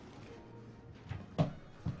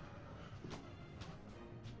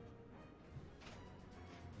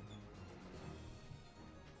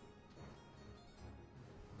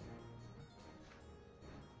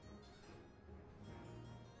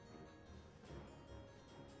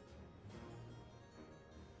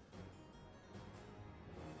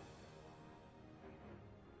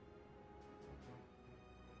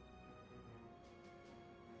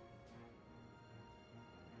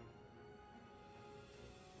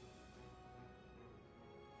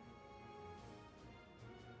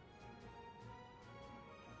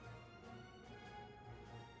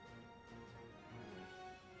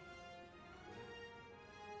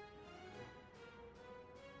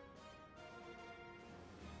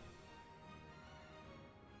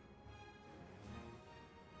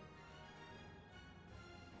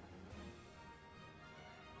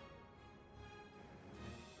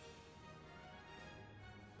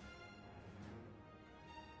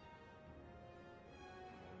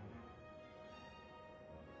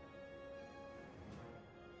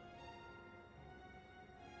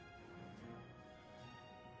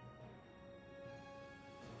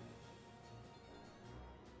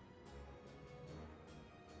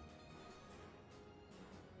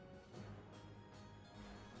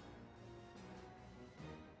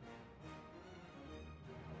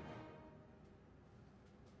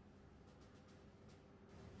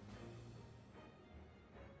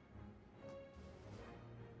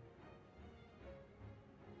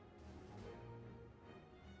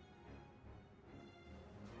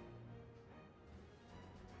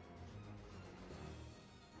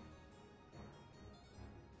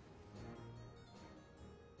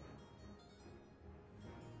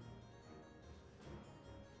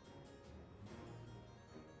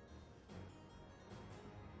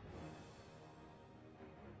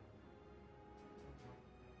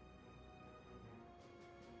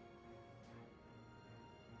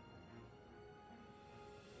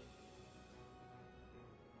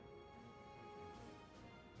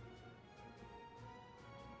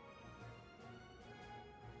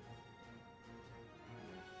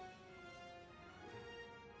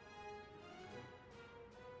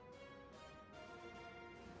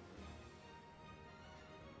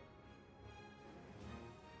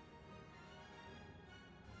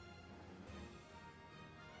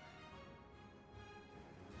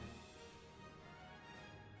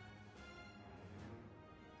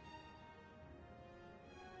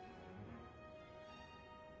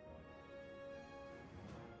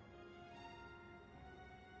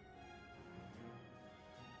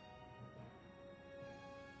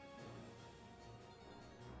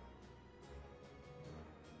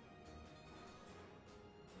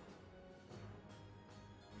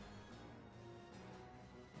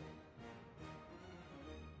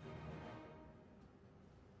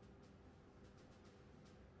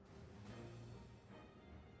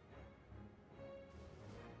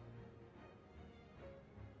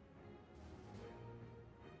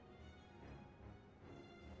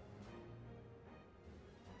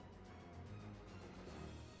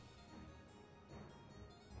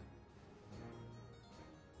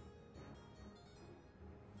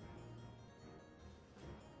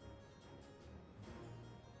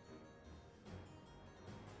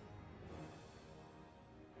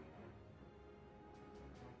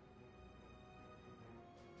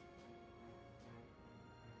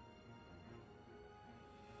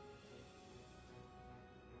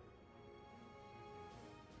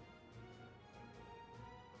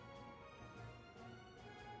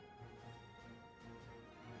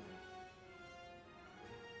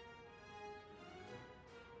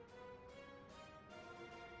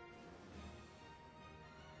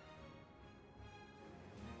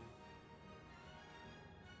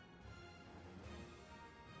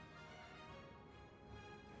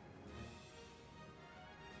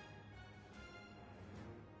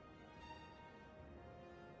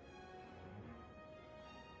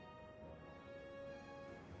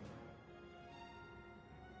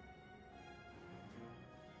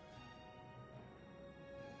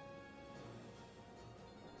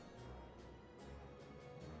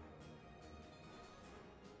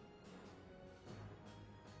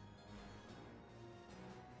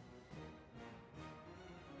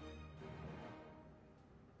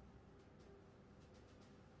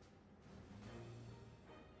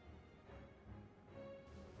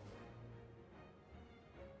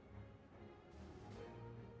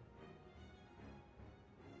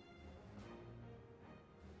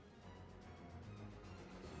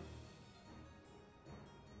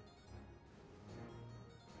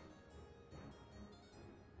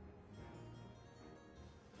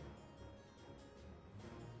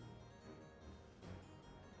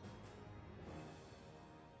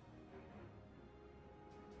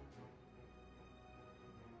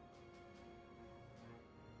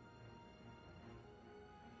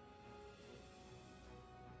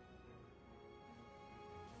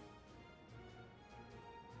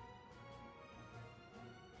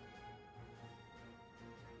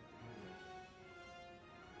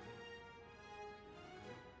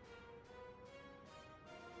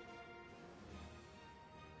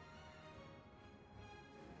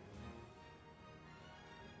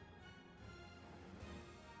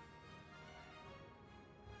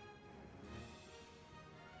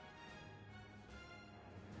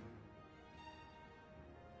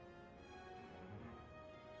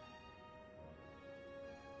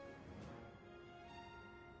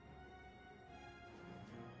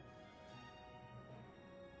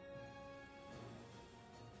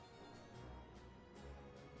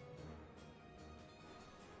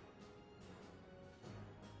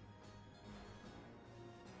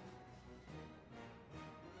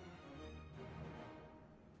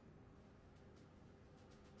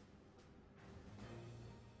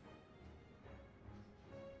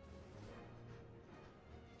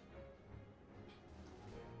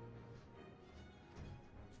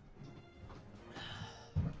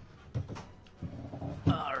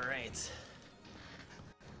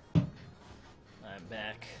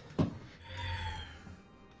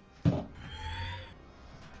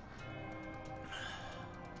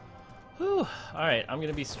 Whew. Alright, I'm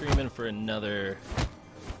gonna be streaming for another,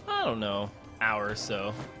 I don't know, hour or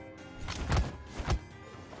so.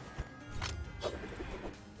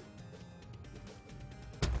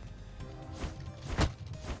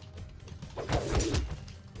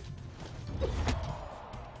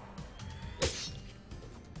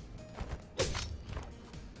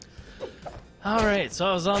 Alright, so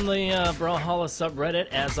I was on the Brawlhalla subreddit,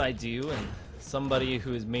 as I do, and somebody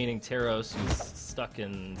who is maining Taros, who's stuck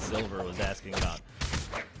in silver, was asking about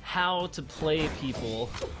how to play people,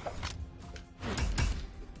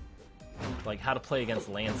 like how to play against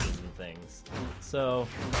lances and things. So,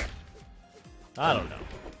 I don't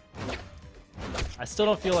know. I still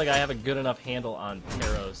don't feel like I have a good enough handle on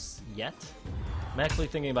Taros yet. I'm actually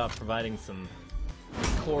thinking about providing some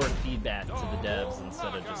core feedback to the devs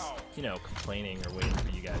instead of just, you know, complaining or waiting for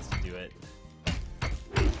you guys to do it.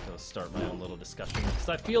 Go start my own little discussion, because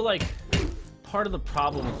I feel like part of the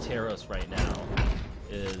problem with Taros right now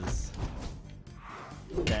is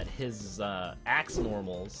that his axe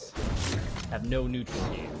normals have no neutral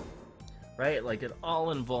game, right? Like, it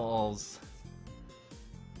all involves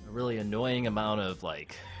a really annoying amount of,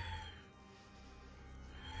 like...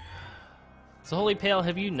 So, Holy Pale,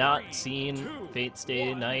 have you not seen Fate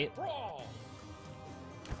Stay Night?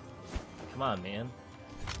 Come on, man.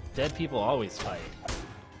 Dead people always fight.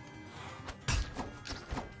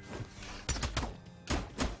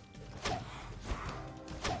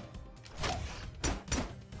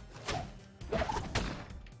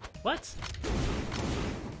 What?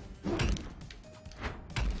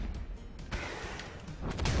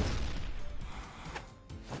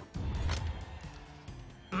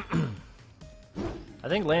 I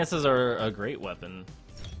think lances are a great weapon.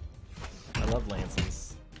 I love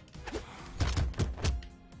lances.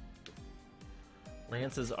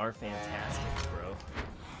 Lances are fantastic, bro.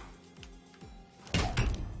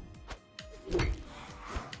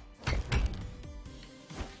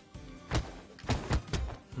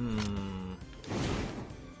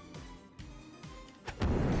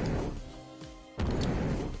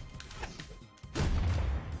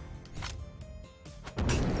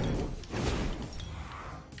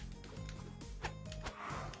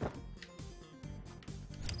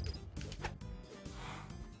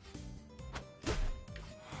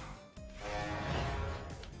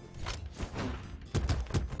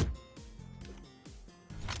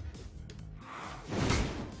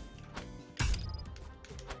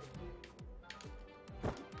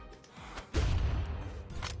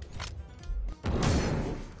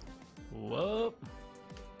 Whoop.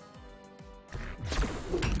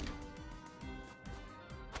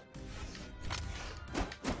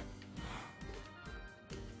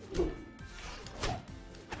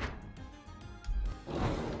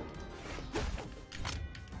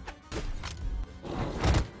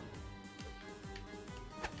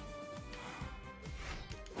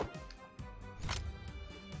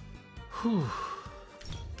 Whew.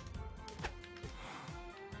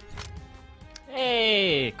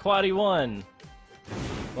 Hey, Quaddy won.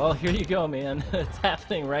 Well, here you go, man. It's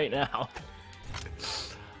happening right now.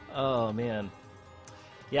 Oh, man.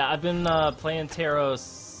 Yeah, I've been playing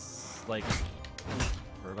Taros, like,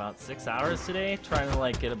 for about 6 hours today, trying to,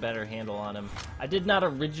 like, get a better handle on him. I did not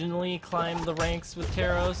originally climb the ranks with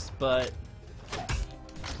Taros, but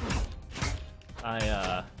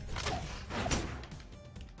I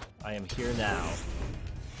am here now.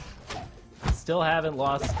 Still haven't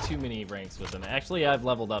lost too many ranks with him. Actually, I've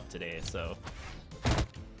leveled up today, so...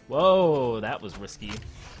 Whoa, that was risky.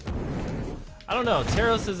 I don't know,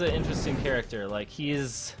 Taros is an interesting character. Like,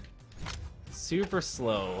 he's super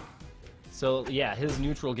slow. So, yeah, his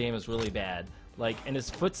neutral game is really bad. Like, and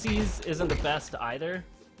his footsies isn't the best either.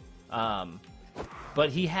 But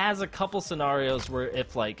he has a couple scenarios where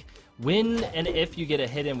if, like, when and if you get a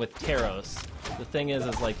hit in with Taros, the thing is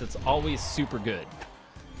like, that's always super good.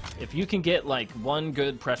 If you can get, like, one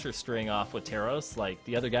good pressure string off with Taros, like,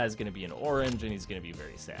 the other guy's going to be an orange, and he's going to be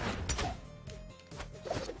very sad.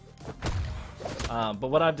 But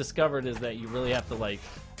what I've discovered is that you really have to, like,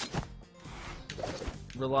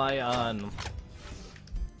 rely on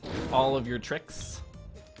all of your tricks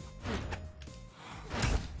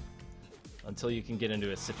until you can get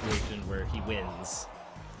into a situation where he wins.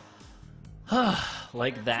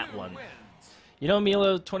 Like that one. You know,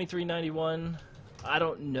 Milo2391... I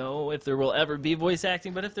don't know if there will ever be voice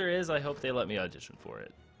acting, but if there is, I hope they let me audition for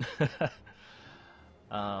it.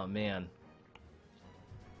 Oh, man.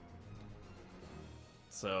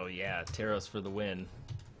 So, yeah, Taros for the win.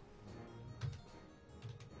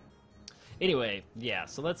 Anyway, yeah,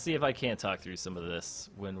 so let's see if I can't talk through some of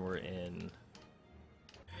this when we're in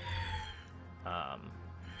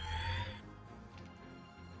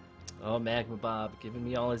Oh, Magma Bob giving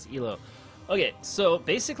me all his elo. Okay, so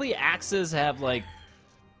basically axes have like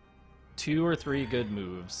 2 or 3 good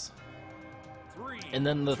moves. And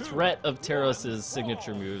then the threat of Teros's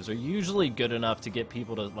signature moves are usually good enough to get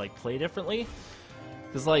people to like play differently.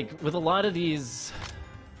 Because like with a lot of these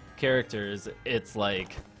characters, it's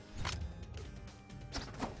like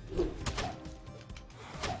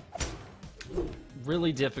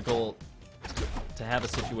really difficult to have a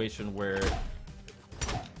situation where,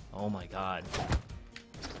 oh my god.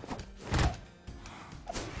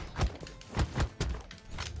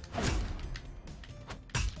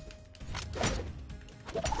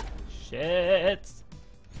 Shit.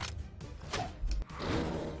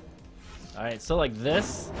 Alright, so like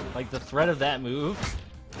this, like the threat of that move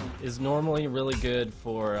is normally really good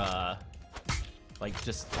for like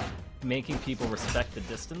just making people respect the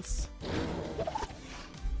distance.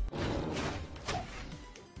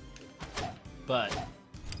 But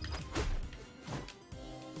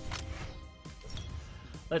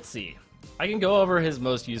let's see. I can go over his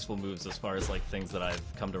most useful moves as far as like things that I've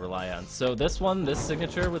come to rely on. So this one, this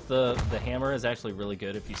signature with the hammer is actually really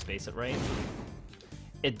good if you space it right.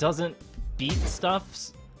 It doesn't beat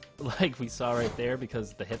stuff like we saw right there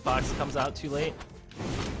because the hitbox comes out too late.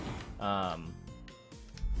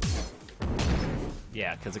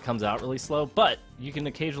 Yeah, because it comes out really slow, but you can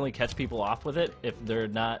occasionally catch people off with it if they're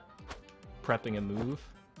not prepping a move,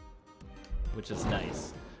 which is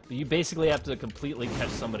nice. But you basically have to completely catch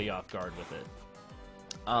somebody off guard with it.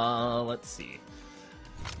 Let's see.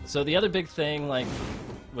 So the other big thing, like,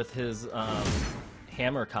 with his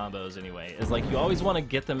hammer combos anyway, is like you always want to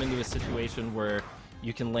get them into a situation where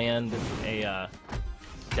you can land a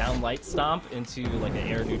down light stomp into like an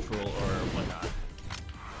air neutral or whatnot.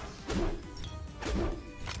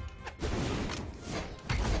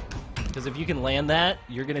 Because if you can land that,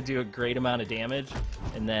 you're going to do a great amount of damage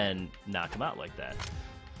and then knock them out like that.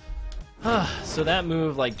 So that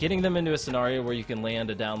move, like getting them into a scenario where you can land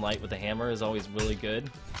a down light with a hammer is always really good.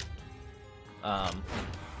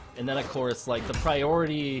 And then of course, like the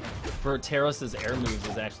priority for Teros's air moves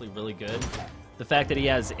is actually really good. The fact that he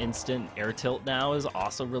has instant air tilt now is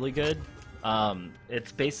also really good.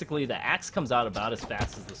 It's basically the axe comes out about as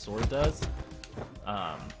fast as the sword does.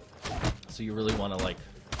 So you really want to like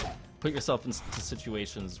put yourself into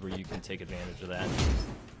situations where you can take advantage of that.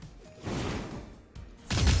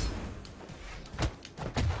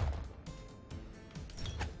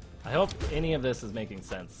 I hope any of this is making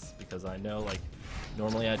sense, because I know, like,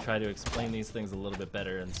 normally I try to explain these things a little bit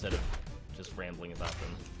better instead of just rambling about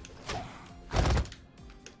them.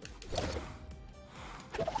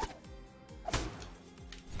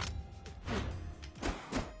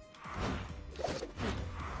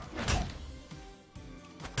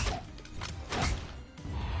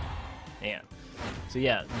 Man. So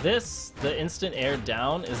yeah, the instant air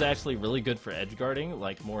down is actually really good for edge guarding,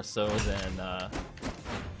 like more so than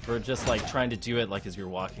for just like trying to do it like as you're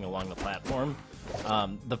walking along the platform.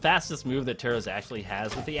 The fastest move that Teros actually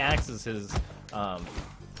has with the axe is his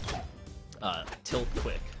tilt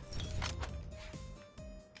quick.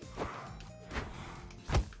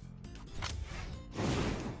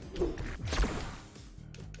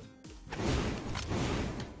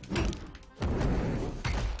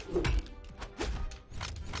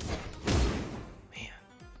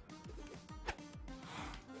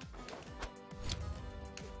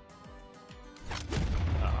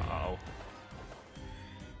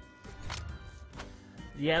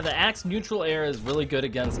 Yeah, the axe neutral air is really good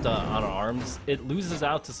against unarmed. It loses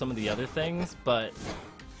out to some of the other things, but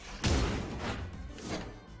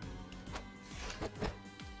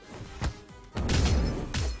oh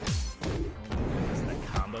my goodness, that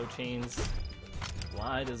combo chains.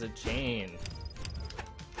 Why does it chain?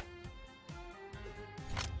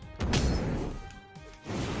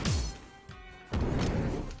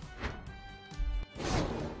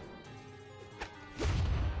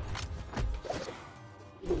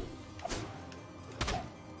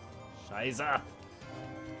 Scheiße.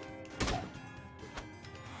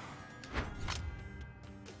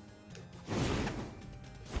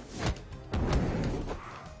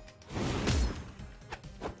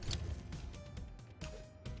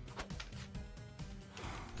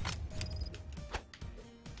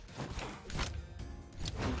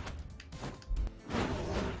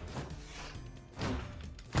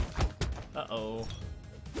 Uh-oh.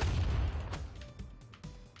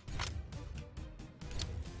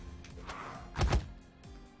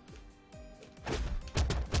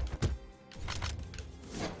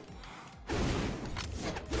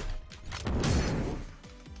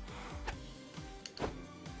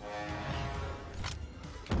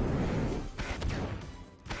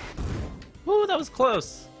 that was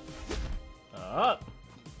close.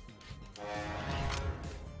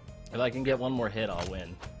 If I can get one more hit, I'll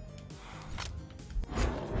win.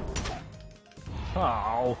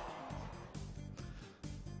 Oh.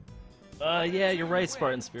 Yeah, you're right,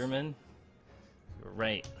 Spartan Spearman. You're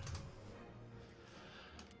right.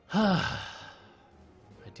 I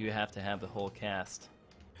do have to have the whole cast.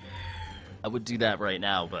 I would do that right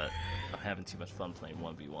now, but I'm having too much fun playing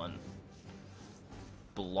 1v1.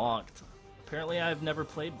 Blocked. Apparently I've never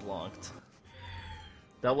played Blocked.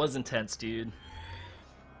 That was intense, dude.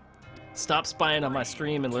 Stop spying on my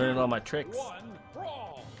stream and learning all my tricks. One,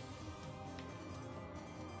 brawl.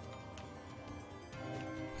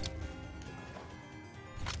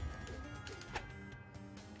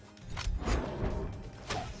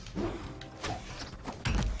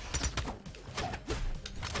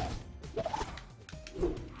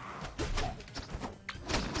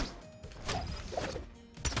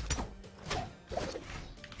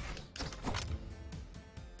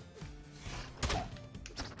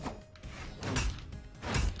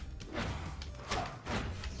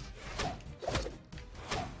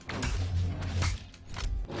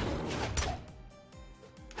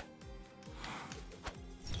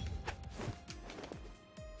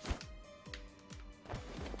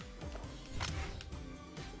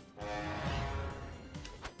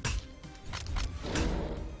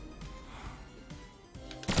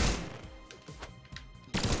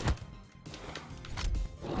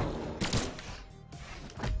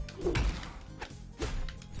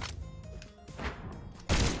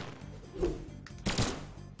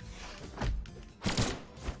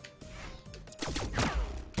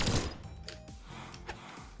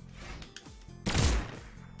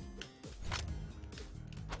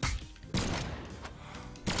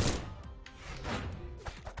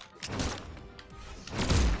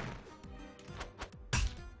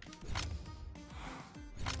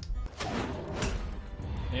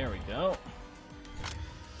 There we go.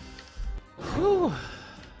 Whew.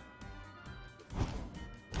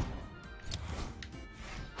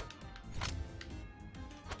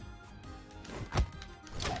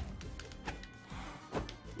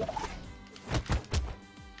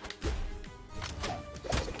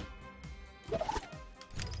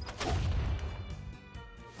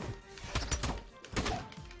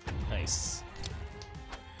 Nice.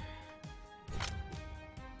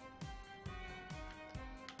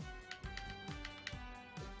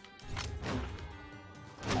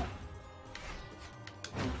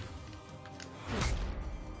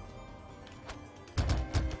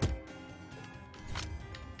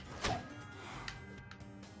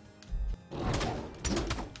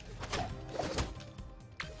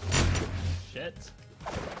 Shit.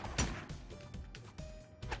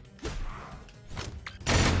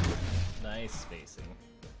 Nice spacing.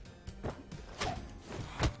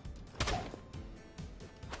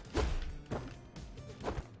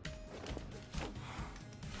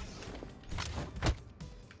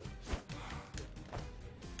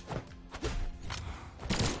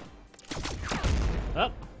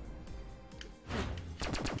 Up.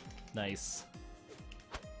 Nice.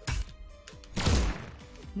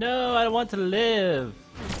 No, I want to live.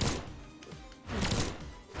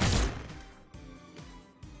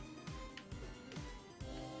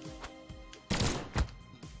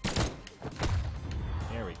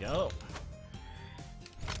 There we go.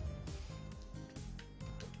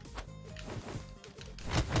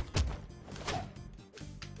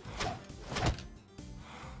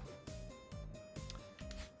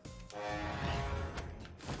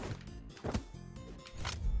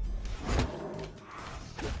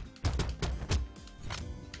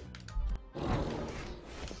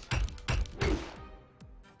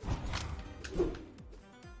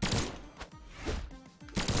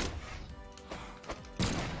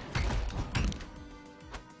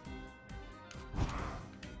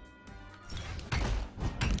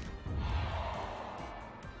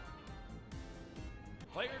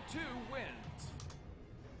 Player 2 wins.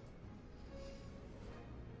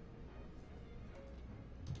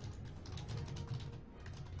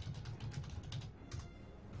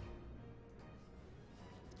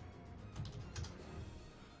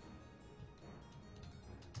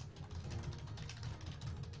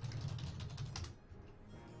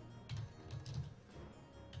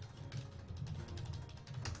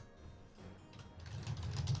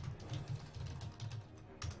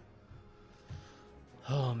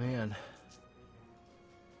 Oh man.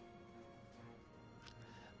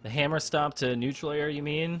 The hammer stop to neutral air, you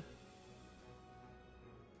mean?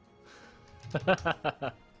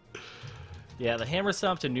 Yeah, the hammer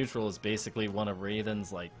stomp to neutral is basically one of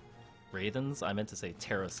Raven's, like... Raven's? I meant to say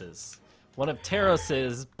Terrace's one of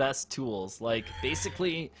Teros's best tools. Like,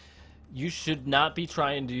 basically, you should not be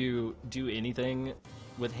trying to do anything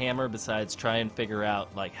with hammer besides try and figure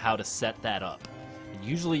out, like, how to set that up. And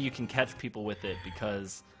usually you can catch people with it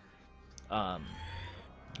because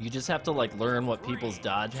you just have to, like, learn what people's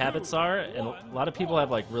dodge habits are, and a lot of people have,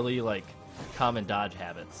 like, really, like, common dodge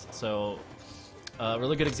habits. So a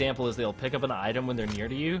really good example is they'll pick up an item when they're near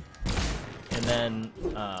to you, and then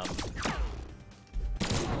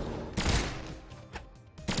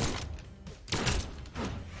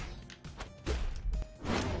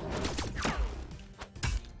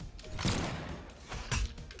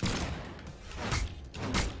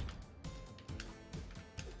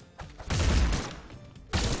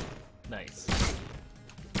nice.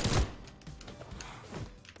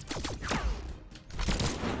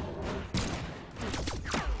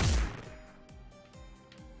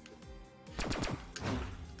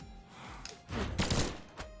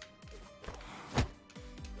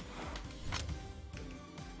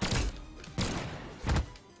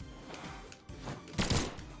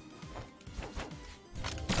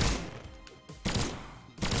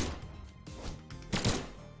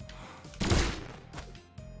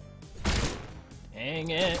 Dang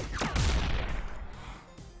it.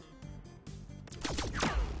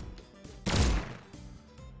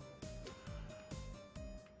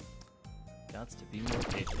 Gots to be more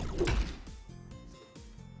patient.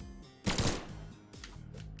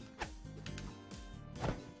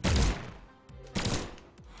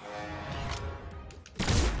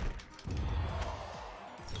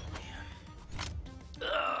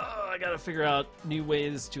 I gotta figure out new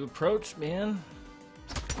ways to approach, man.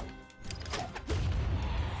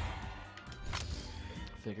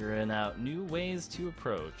 Figuring out new ways to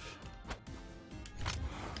approach.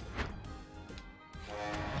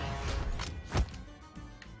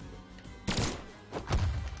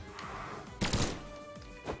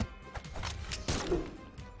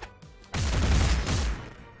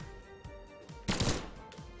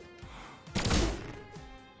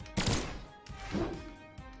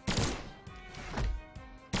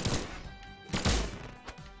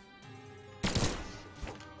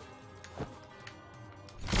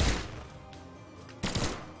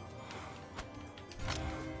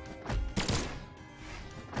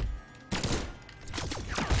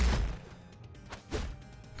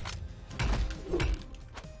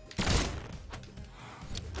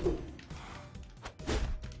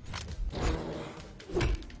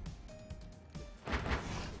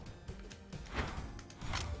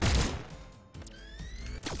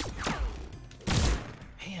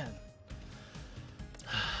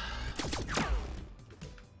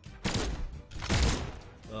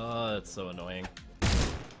 That's so annoying.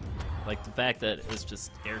 Like, the fact that it's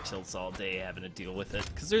just air tilts all day having to deal with it.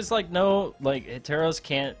 Because there's, like, no, like, Teros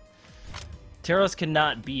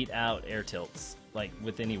cannot beat out air tilts, like,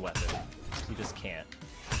 with any weapon. He just can't.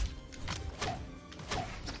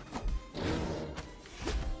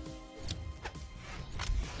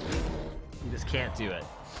 He just can't do it.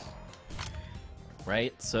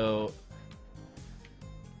 Right? So,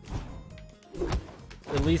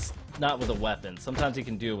 at least not with a weapon. Sometimes he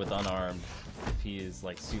can do it with unarmed if he is,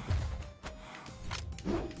 like, super...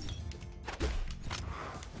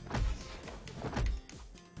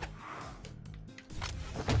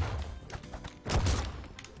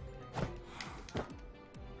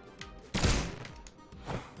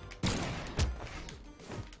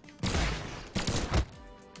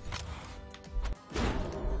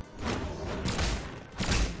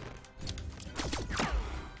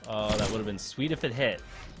 Oh, that would have been sweet if it hit.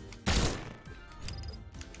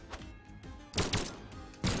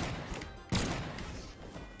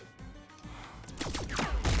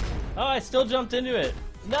 Oh, I still jumped into it!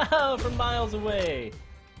 No, from miles away!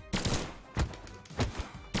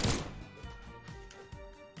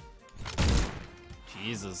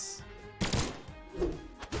 Jesus.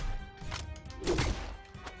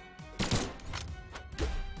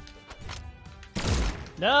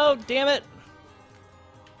 No, damn it!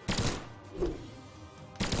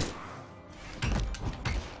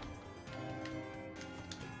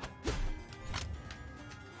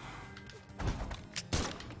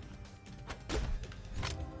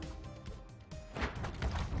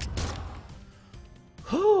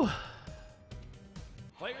 Whew.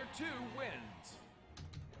 Player 2 wins.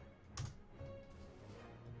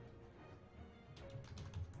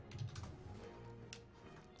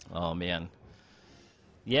 Oh man.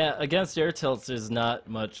 Yeah, against air tilts there's not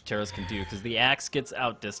much Teros can do because the axe gets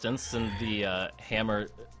outdistanced and the hammer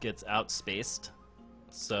gets outspaced.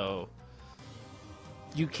 So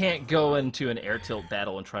you can't go into an air tilt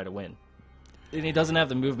battle and try to win. and he doesn't have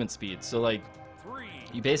the movement speed, so like 3,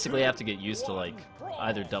 you basically 2, have to get used to like 1,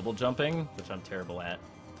 either double jumping, which I'm terrible at,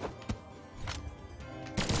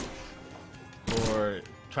 or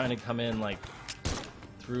trying to come in like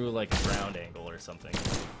through like a ground angle or something,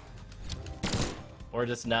 or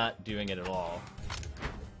just not doing it at all.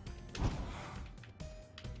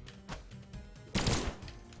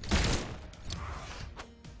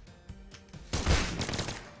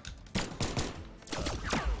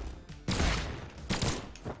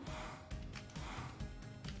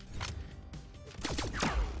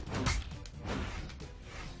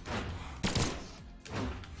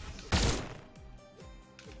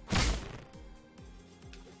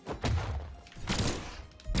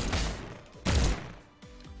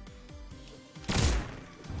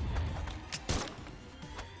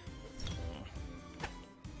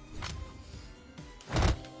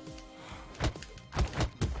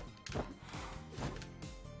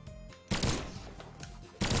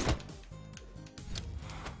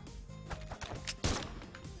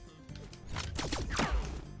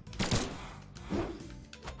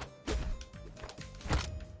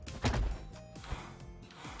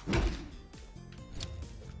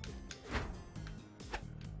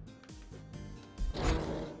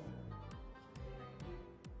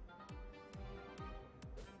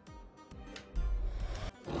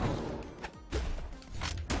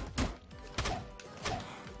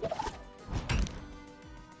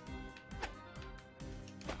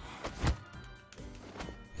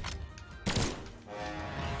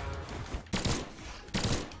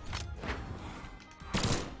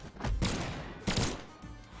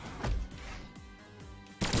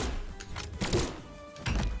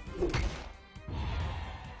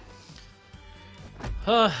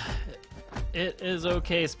 It is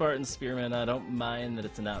okay, Spartan Spearman. I don't mind that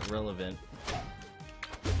it's not relevant.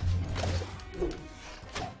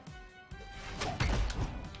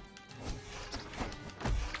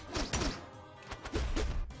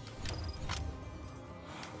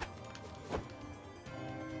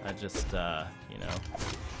 I just, you know.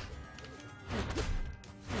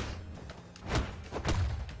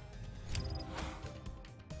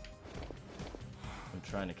 I'm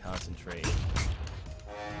trying to concentrate.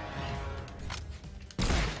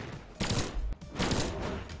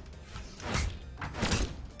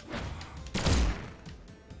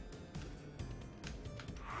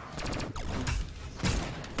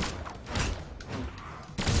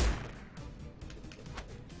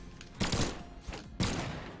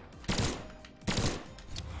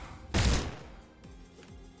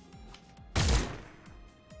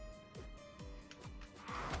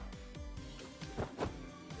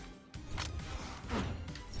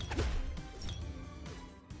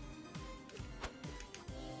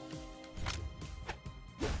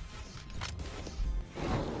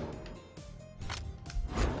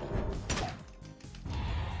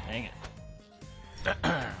 Dang it.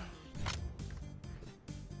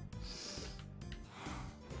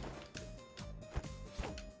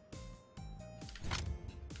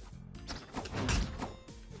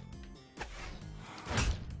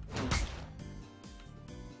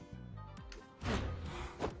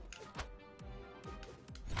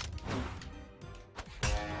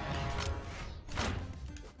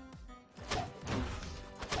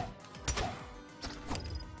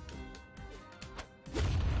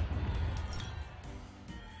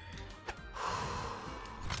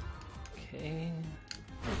 Okay.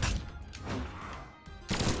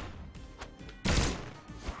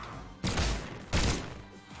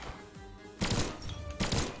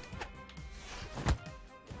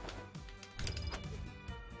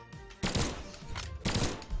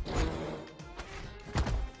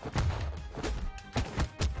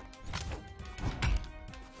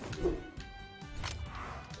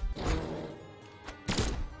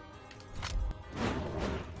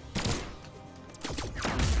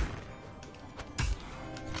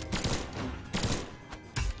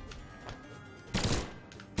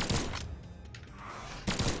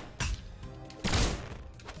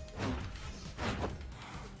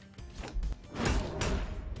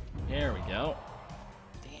 There we go.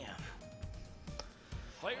 Damn.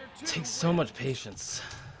 Player 2 Takes so much patience.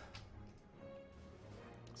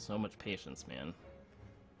 So much patience, man.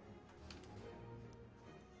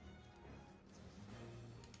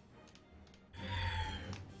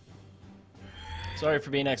 Sorry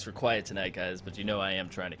for being extra quiet tonight, guys, but you know I am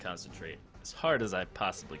trying to concentrate as hard as I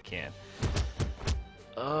possibly can.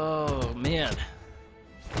 Oh, man.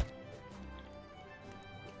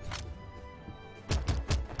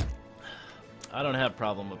 I don't have a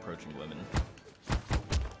problem approaching women.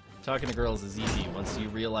 Talking to girls is easy once you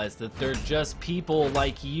realize that they're just people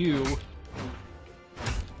like you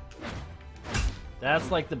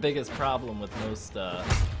That's like the biggest problem with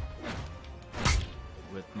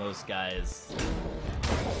most guys.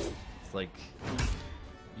 It's like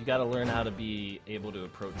you gotta learn how to be able to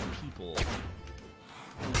approach people.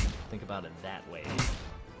 Think about it that way. I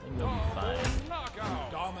think you'll be fine.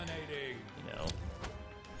 Knockout. Dominating. You know.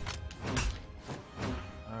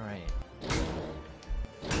 Alright.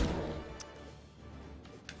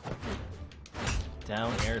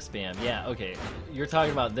 Down air spam. Yeah, okay. You're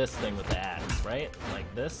talking about this thing with the axe, right?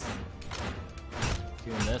 Like this?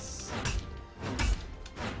 Doing this.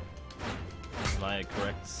 Am I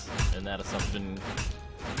correct in that assumption?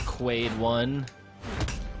 Quaid 1.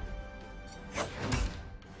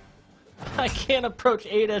 I can't approach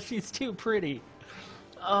Ada, she's too pretty.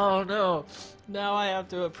 Oh no. Now I have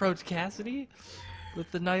to approach Cassidy with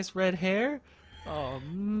the nice red hair? Oh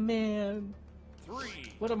man.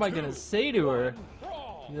 What am I gonna say to her?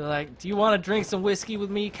 You're like, do you want to drink some whiskey with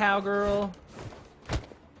me, cowgirl?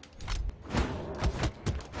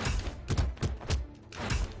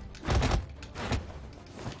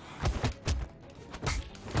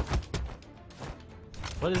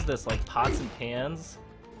 What is this, like pots and pans?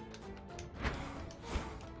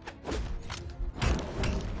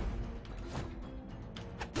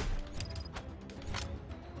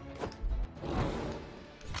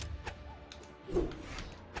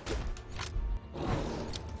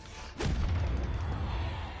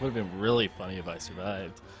 Would have been really funny if I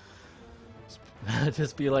survived.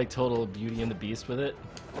 Just be like total Beauty and the Beast with it.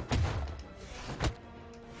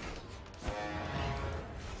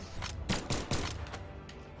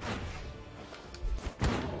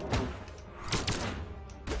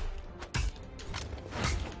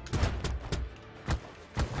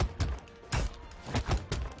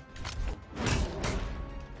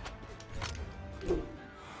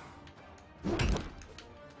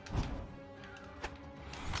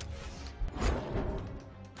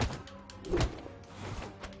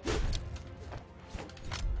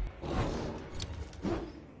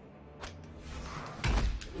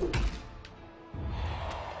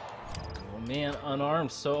 Man,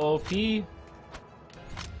 unarmed, so OP.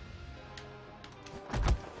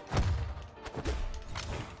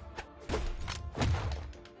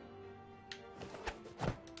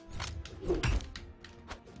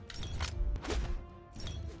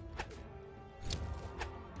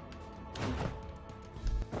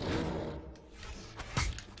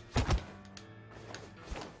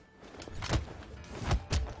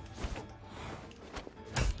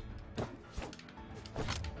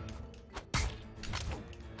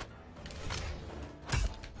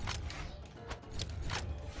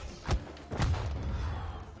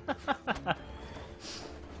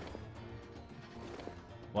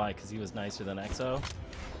 Why? Because he was nicer than EXO?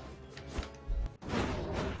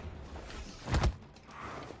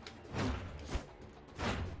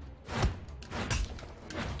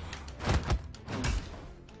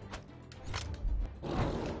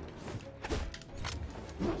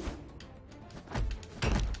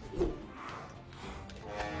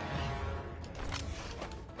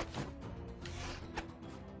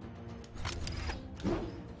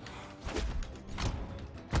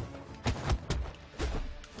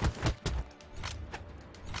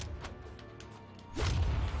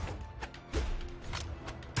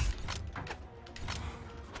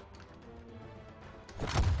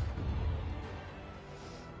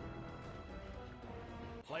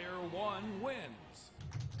 Player 1 wins.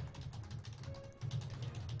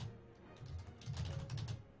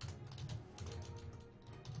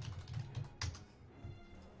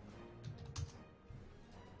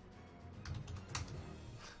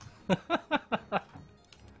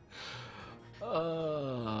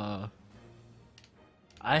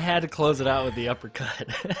 I had to close it out with the uppercut.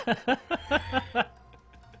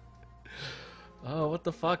 Oh, what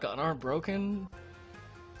the fuck? Unarmed broken?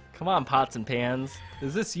 Come on, pots and pans.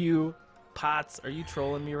 Is this you? Pots, are you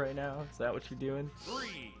trolling me right now? Is that what you're doing?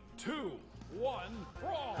 3, 2, 1,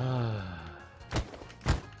 brawl.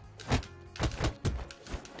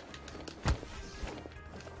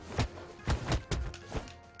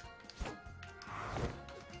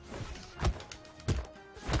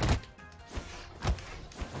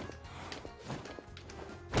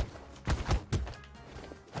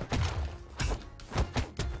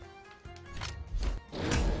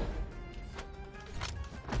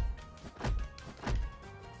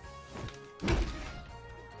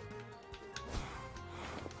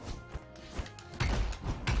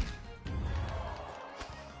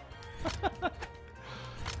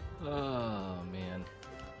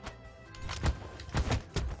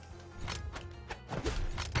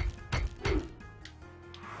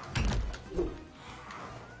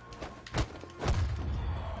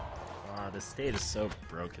 state is so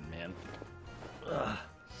broken, man. Ugh.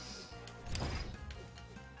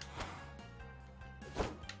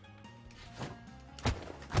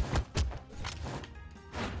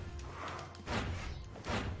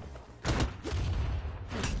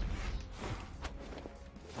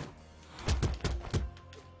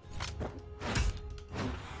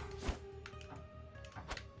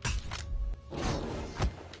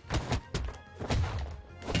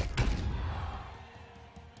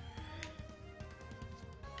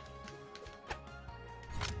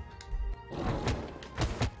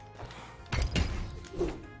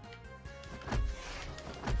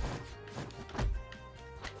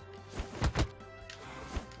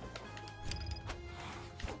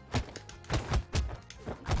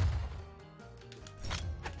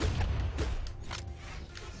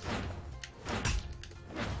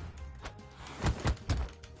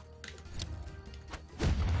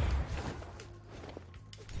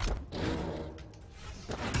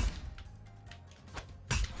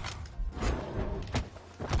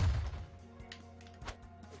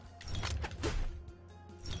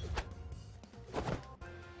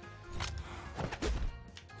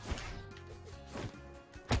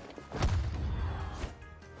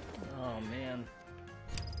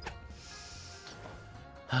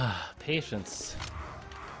 Patience.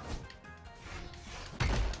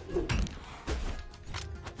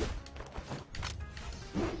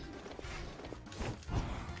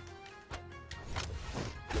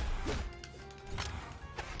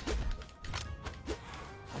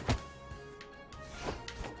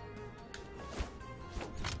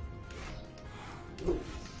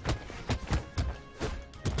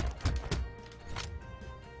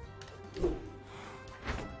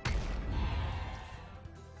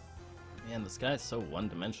 Man, this guy's so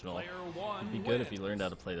one-dimensional. It'd be good if he learned how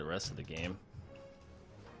to play the rest of the game.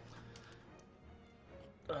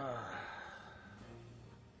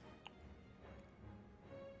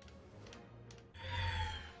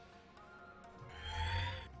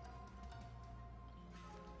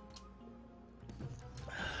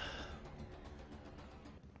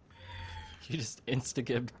 You just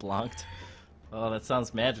insta-gibbed blonked. Oh, that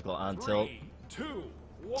sounds magical on tilt. 3, 2,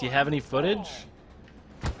 1, Do you have any footage?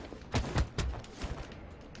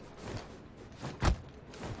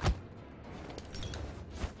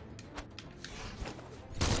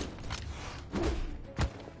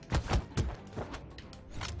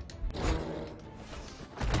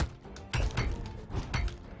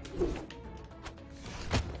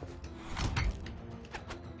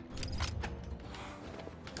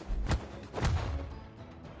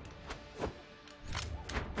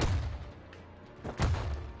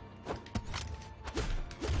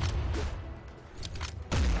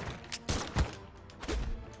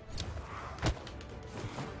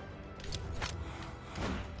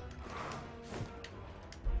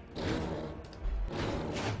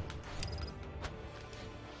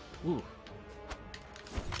 Ooh.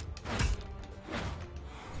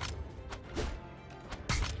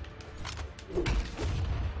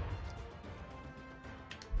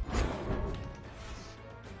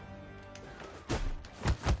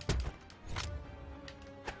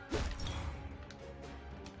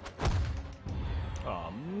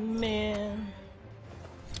 Oh man.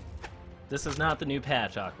 This is not the new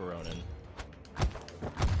patch, Aquaronin.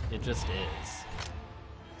 It just is.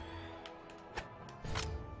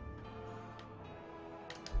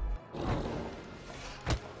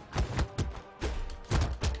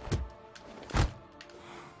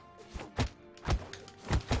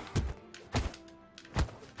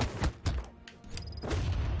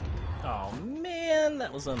 Oh man,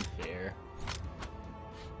 that was unfair.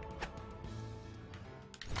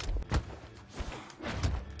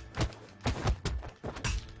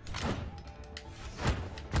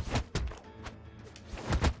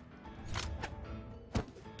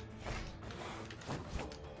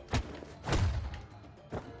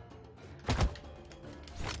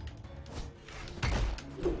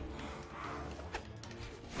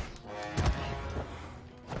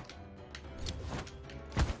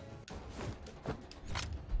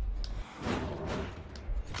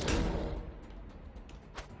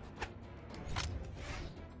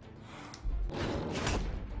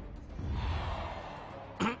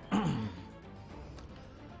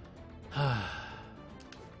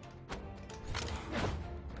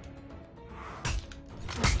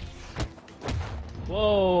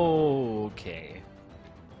 Whoa, okay.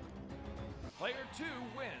 Player 2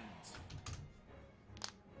 wins.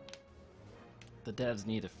 The devs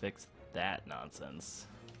need to fix that nonsense.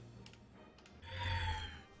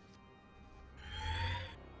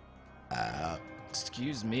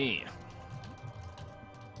 Excuse me.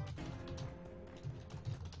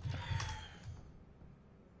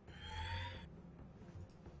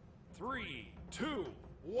 3, 2,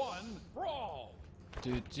 1, brawl!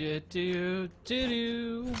 Do do do do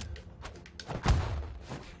do.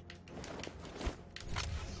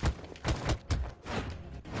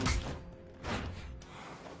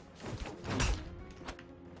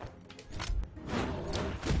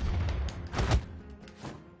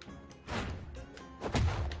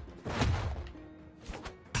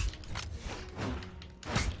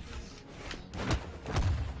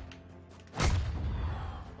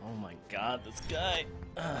 Oh my god, this guy.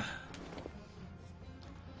 Ugh.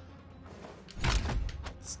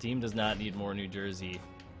 Steam does not need more New Jersey.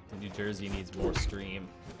 The New Jersey needs more Stream.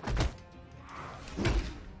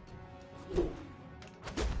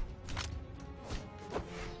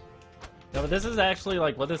 No, but this is actually,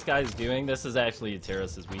 like, what this guy's doing, this is actually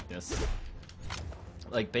Terrace's weakness.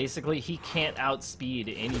 Like, basically, he can't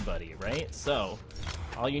outspeed anybody, right? So,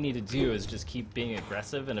 all you need to do is just keep being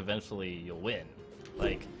aggressive, and eventually you'll win.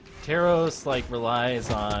 Like, Teros, like, relies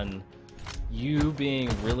on you being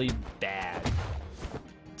really bad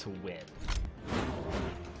to win.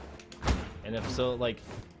 And if so, like,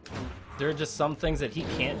 there are just some things that he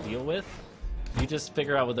can't deal with. You just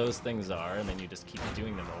figure out what those things are, and then you just keep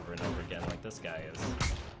doing them over and over again, like this guy is.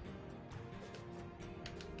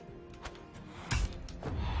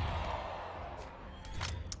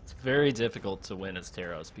 It's very difficult to win as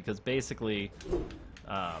Teros, because basically,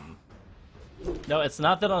 no, it's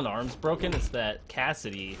not that Unarmed's broken, it's that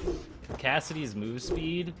Cassidy's move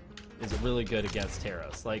speed is really good against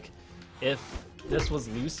Teros. Like, if this was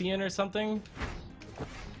Lucian or something,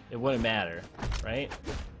 it wouldn't matter, right?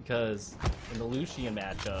 Because in the Lucian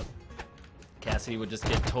matchup, Cassidy would just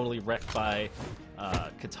get totally wrecked by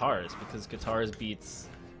Katars, because Katars beats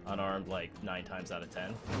Unarmed like 9 times out of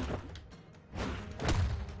 10.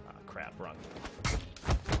 Ah, crap, wrong.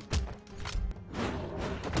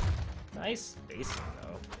 Nice spacing, though.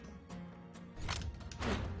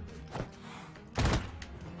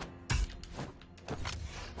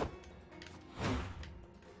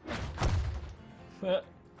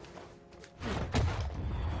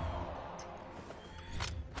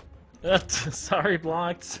 Sorry,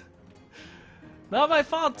 blocked. Not my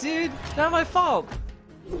fault, dude. Not my fault.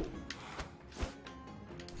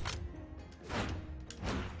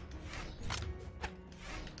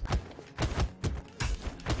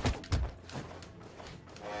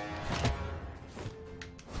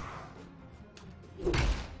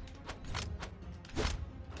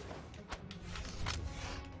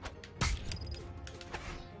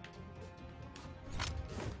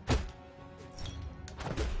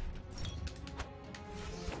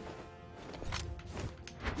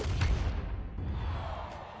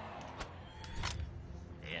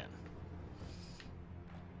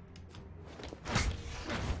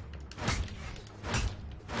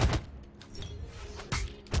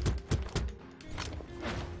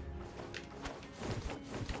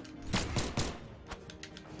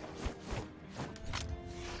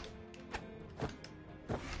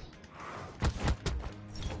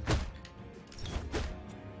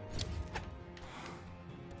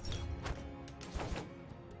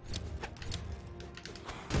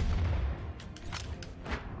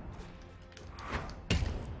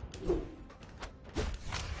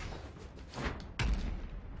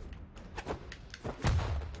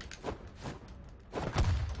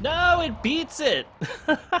 No, it beats it!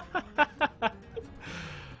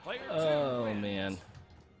 Oh, man.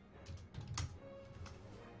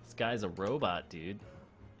 This guy's a robot, dude.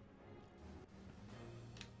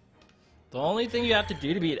 The only thing you have to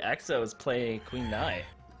do to beat Exo is play Queen Nai.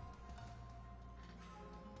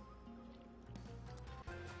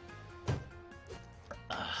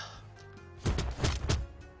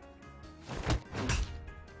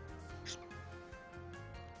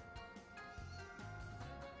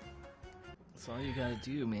 That's all you gotta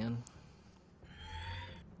do, man.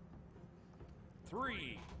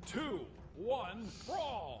 3, 2, 1,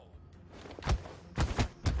 brawl!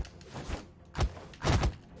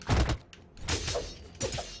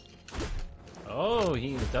 Oh,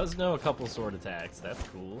 he does know a couple sword attacks. That's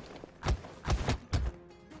cool.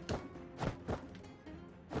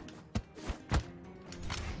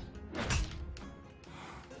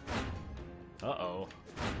 Uh-oh.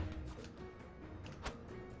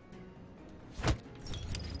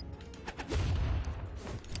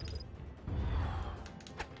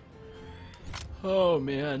 Oh,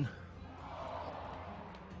 man.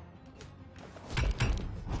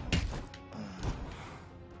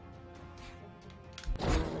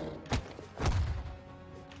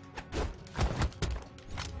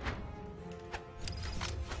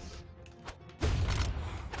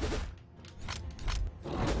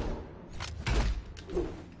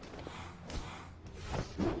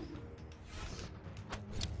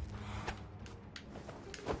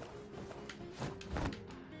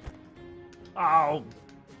 Oh!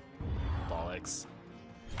 Bollocks.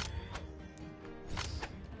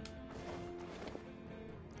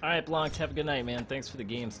 Alright, Blanc, have a good night, man. Thanks for the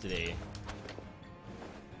games today.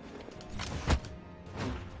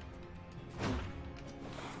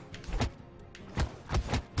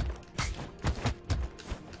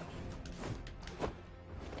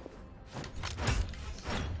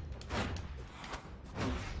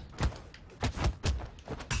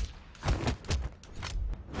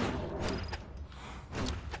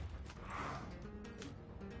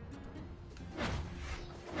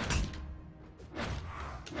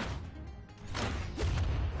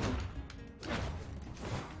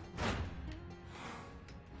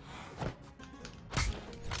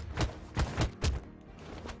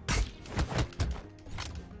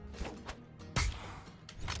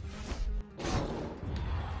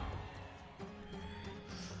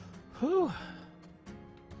 Whew.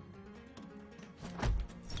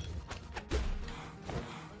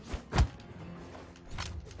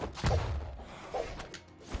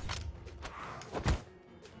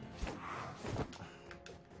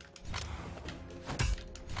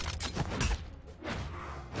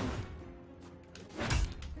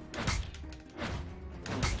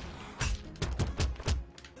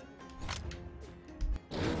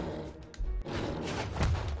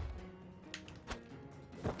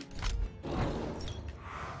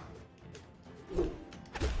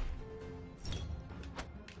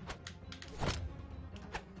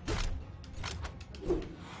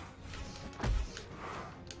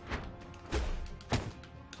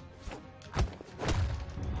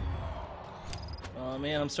 Oh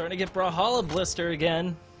man, I'm starting to get Brawlhalla Blister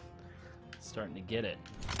again. Starting to get it.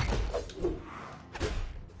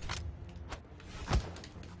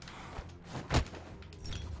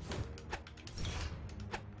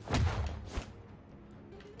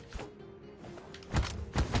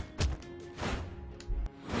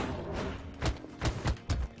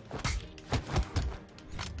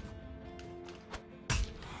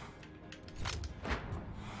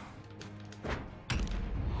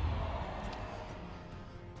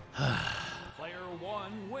 Player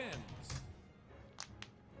one wins.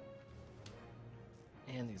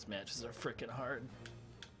 And these matches are freaking hard.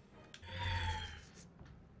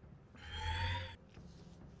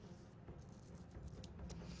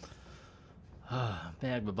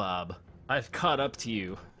 Magma Bob, I've caught up to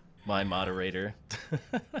you, my moderator.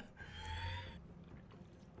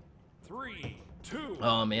 3, 2.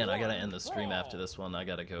 Oh man, I gotta 1, end the stream brawl. after this one. I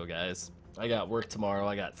gotta go, guys. I got work tomorrow.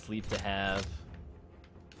 I got sleep to have.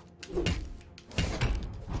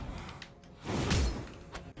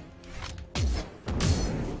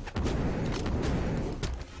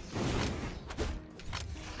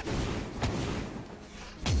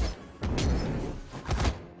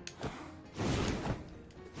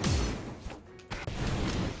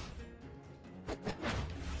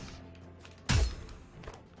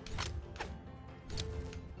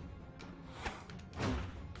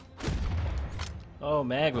 Oh,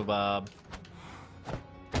 Magma Bob.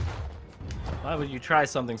 Why would you try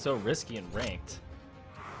something so risky and ranked?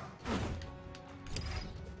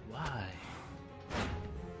 Why?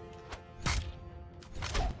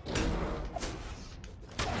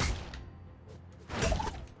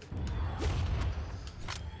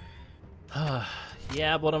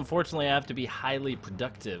 Yeah, but unfortunately I have to be highly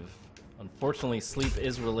productive. Unfortunately, sleep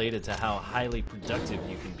is related to how highly productive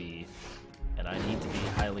you can be, and I need to be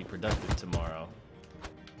highly productive tomorrow.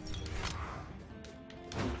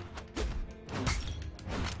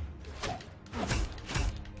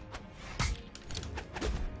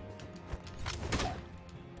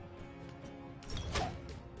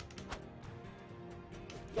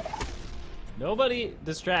 Nobody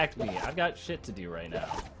distract me. I've got shit to do right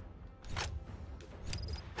now.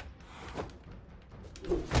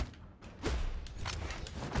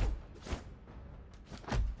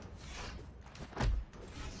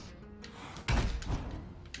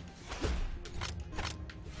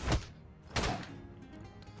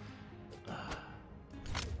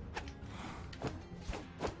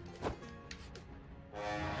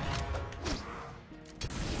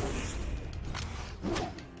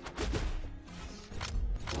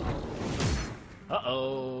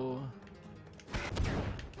 Uh-oh.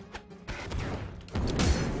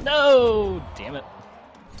 No! Damn it.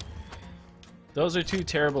 Those are two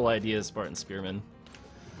terrible ideas, Spartan Spearman.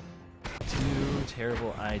 Two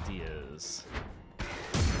terrible ideas.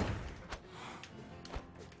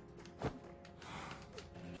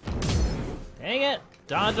 Dang it!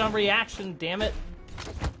 Dodge on reaction, damn it!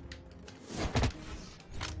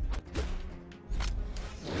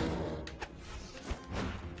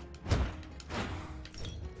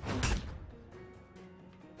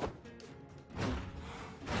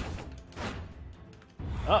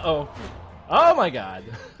 Uh-oh. Oh my god.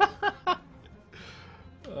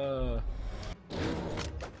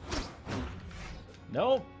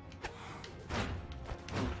 Nope.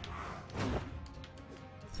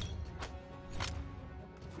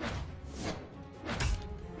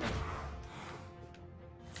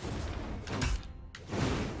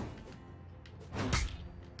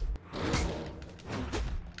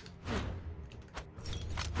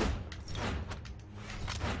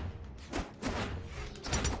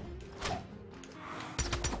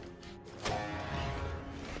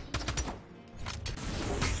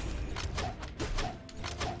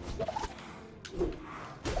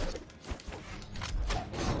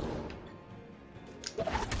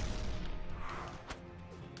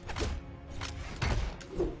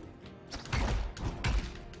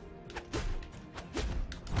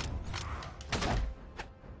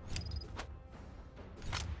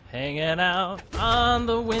 Hanging out on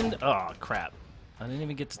the wind. Oh, crap. I didn't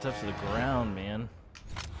even get to touch the ground, man.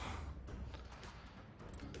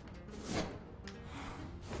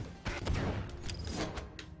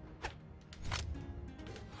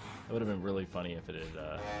 It would have been really funny if it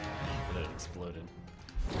had exploded.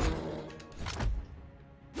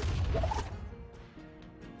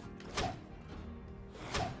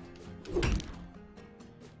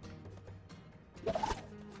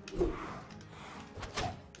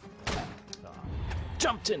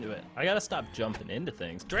 Jumped into it. I gotta stop jumping into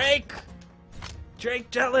things. Drake! Drake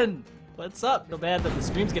Jellin! What's up? No bad that the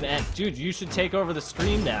stream's gonna end. Dude, you should take over the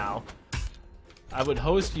stream now. I would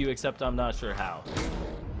host you, except I'm not sure how.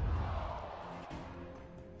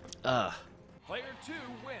 Player 2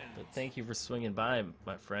 wins. But thank you for swinging by,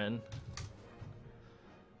 my friend.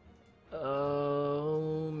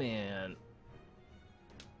 Oh, man.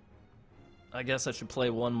 I guess I should play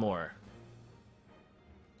one more.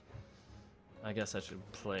 I guess I should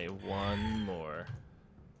play one more.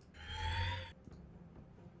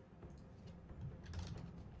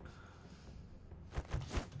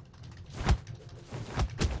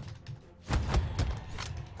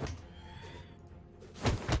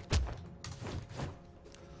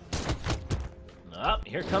 Oh,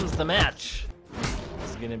 here comes the match.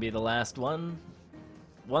 This is gonna be the last one.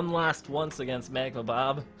 One last once against Magma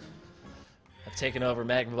Bob. I've taken over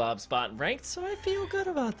Magma Bob's spot in ranked, so I feel good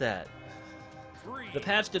about that. The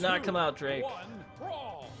patch did not come out, Drake.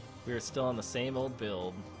 We are still on the same old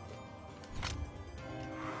build.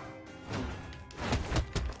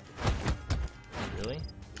 Really?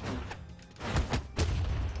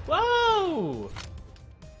 Whoa!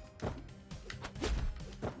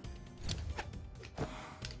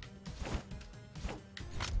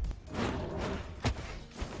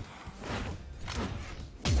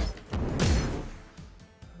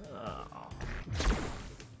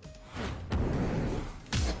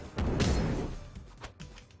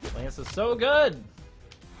 This is so good!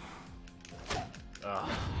 Ugh.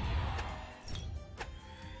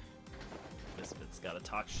 Misfit's gotta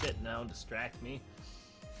talk shit now and distract me.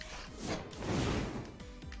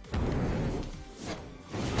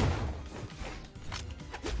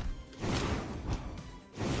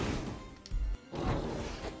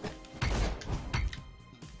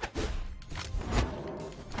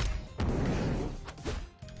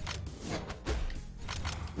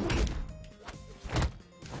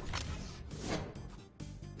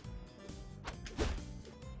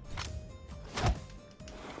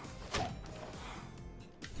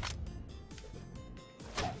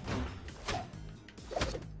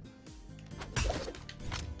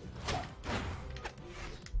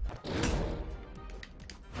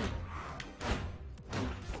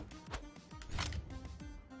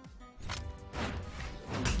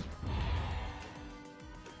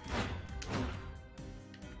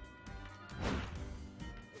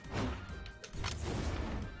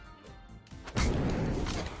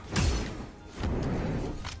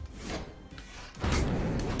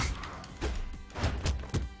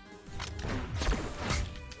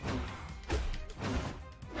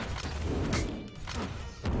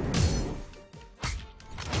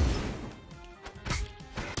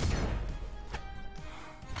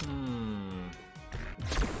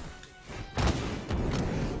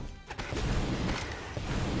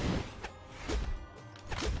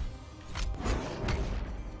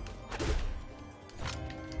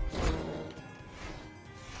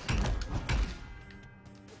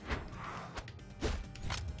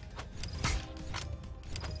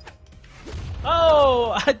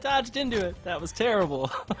 Oh, I dodged into it. That was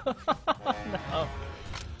terrible. No.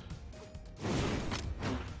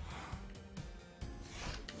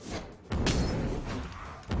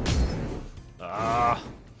 I've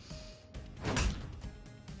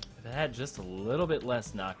it had just a little bit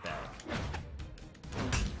less knockback.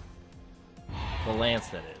 The lance,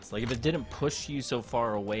 that is. Like, if it didn't push you so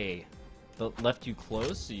far away, but left you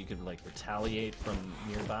close so you could, like, retaliate from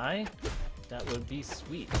nearby, that would be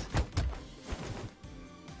sweet.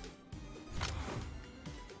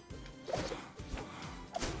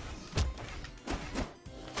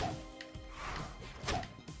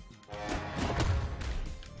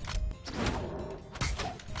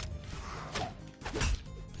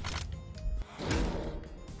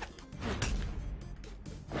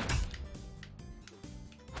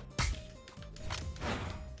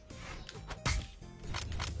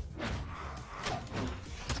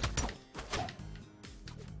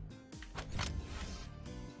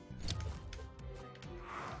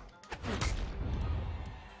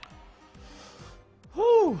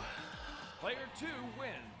 Player 2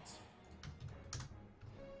 wins.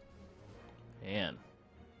 Man,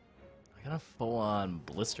 I got a full-on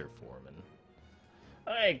blister foreman.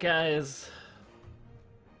 Alright, guys.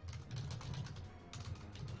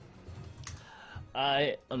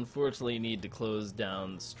 I unfortunately need to close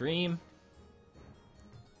down the stream.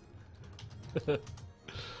 Yeah.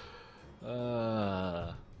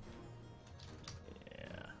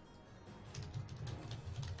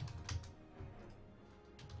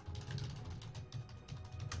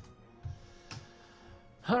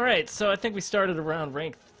 Alright, so I think we started around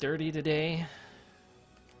rank 30 today.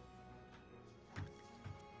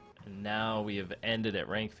 And now we have ended at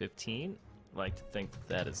rank 15. I'd like to think that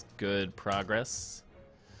that is good progress.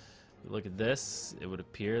 If we look at this, it would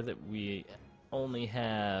appear that we only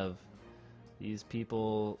have these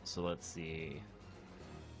people. So let's see.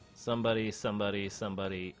 Somebody, somebody,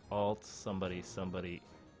 somebody, alt, somebody, somebody,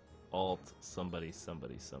 alt, somebody,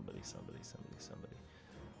 somebody, somebody, somebody, somebody, somebody.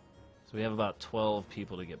 So we have about 12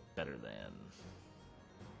 people to get better than.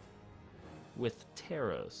 With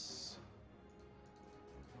Taros.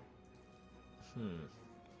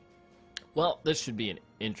 Well, this should be an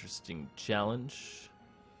interesting challenge.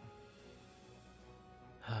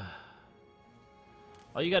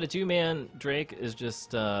 All you gotta do, man, Drake, is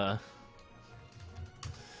just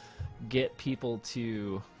get people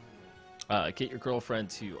to get your girlfriend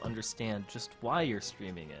to understand just why you're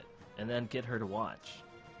streaming it, and then get her to watch.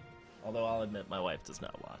 Although I'll admit my wife does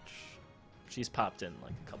not watch. She's popped in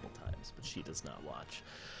like a couple times, but she does not watch.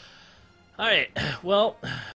 Alright, well,